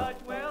Trevor Young.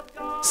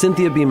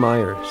 Cynthia B.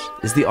 Myers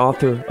is the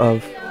author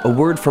of A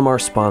Word from Our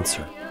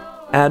Sponsor,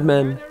 Ad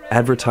Men,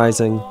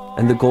 Advertising,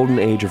 and the Golden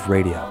Age of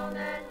Radio.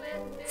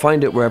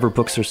 Find it wherever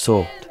books are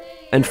sold,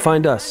 and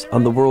find us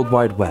on the World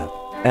Wide Web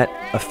at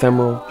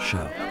Ephemeral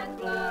Show.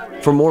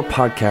 For more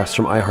podcasts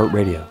from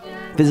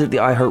iHeartRadio, visit the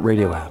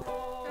iHeartRadio app,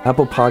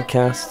 Apple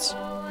Podcasts,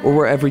 or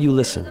wherever you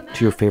listen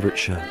to your favorite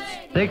shows.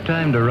 Take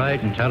time to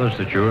write and tell us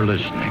that you're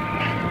listening.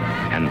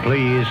 And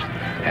please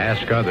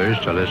ask others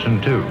to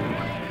listen too.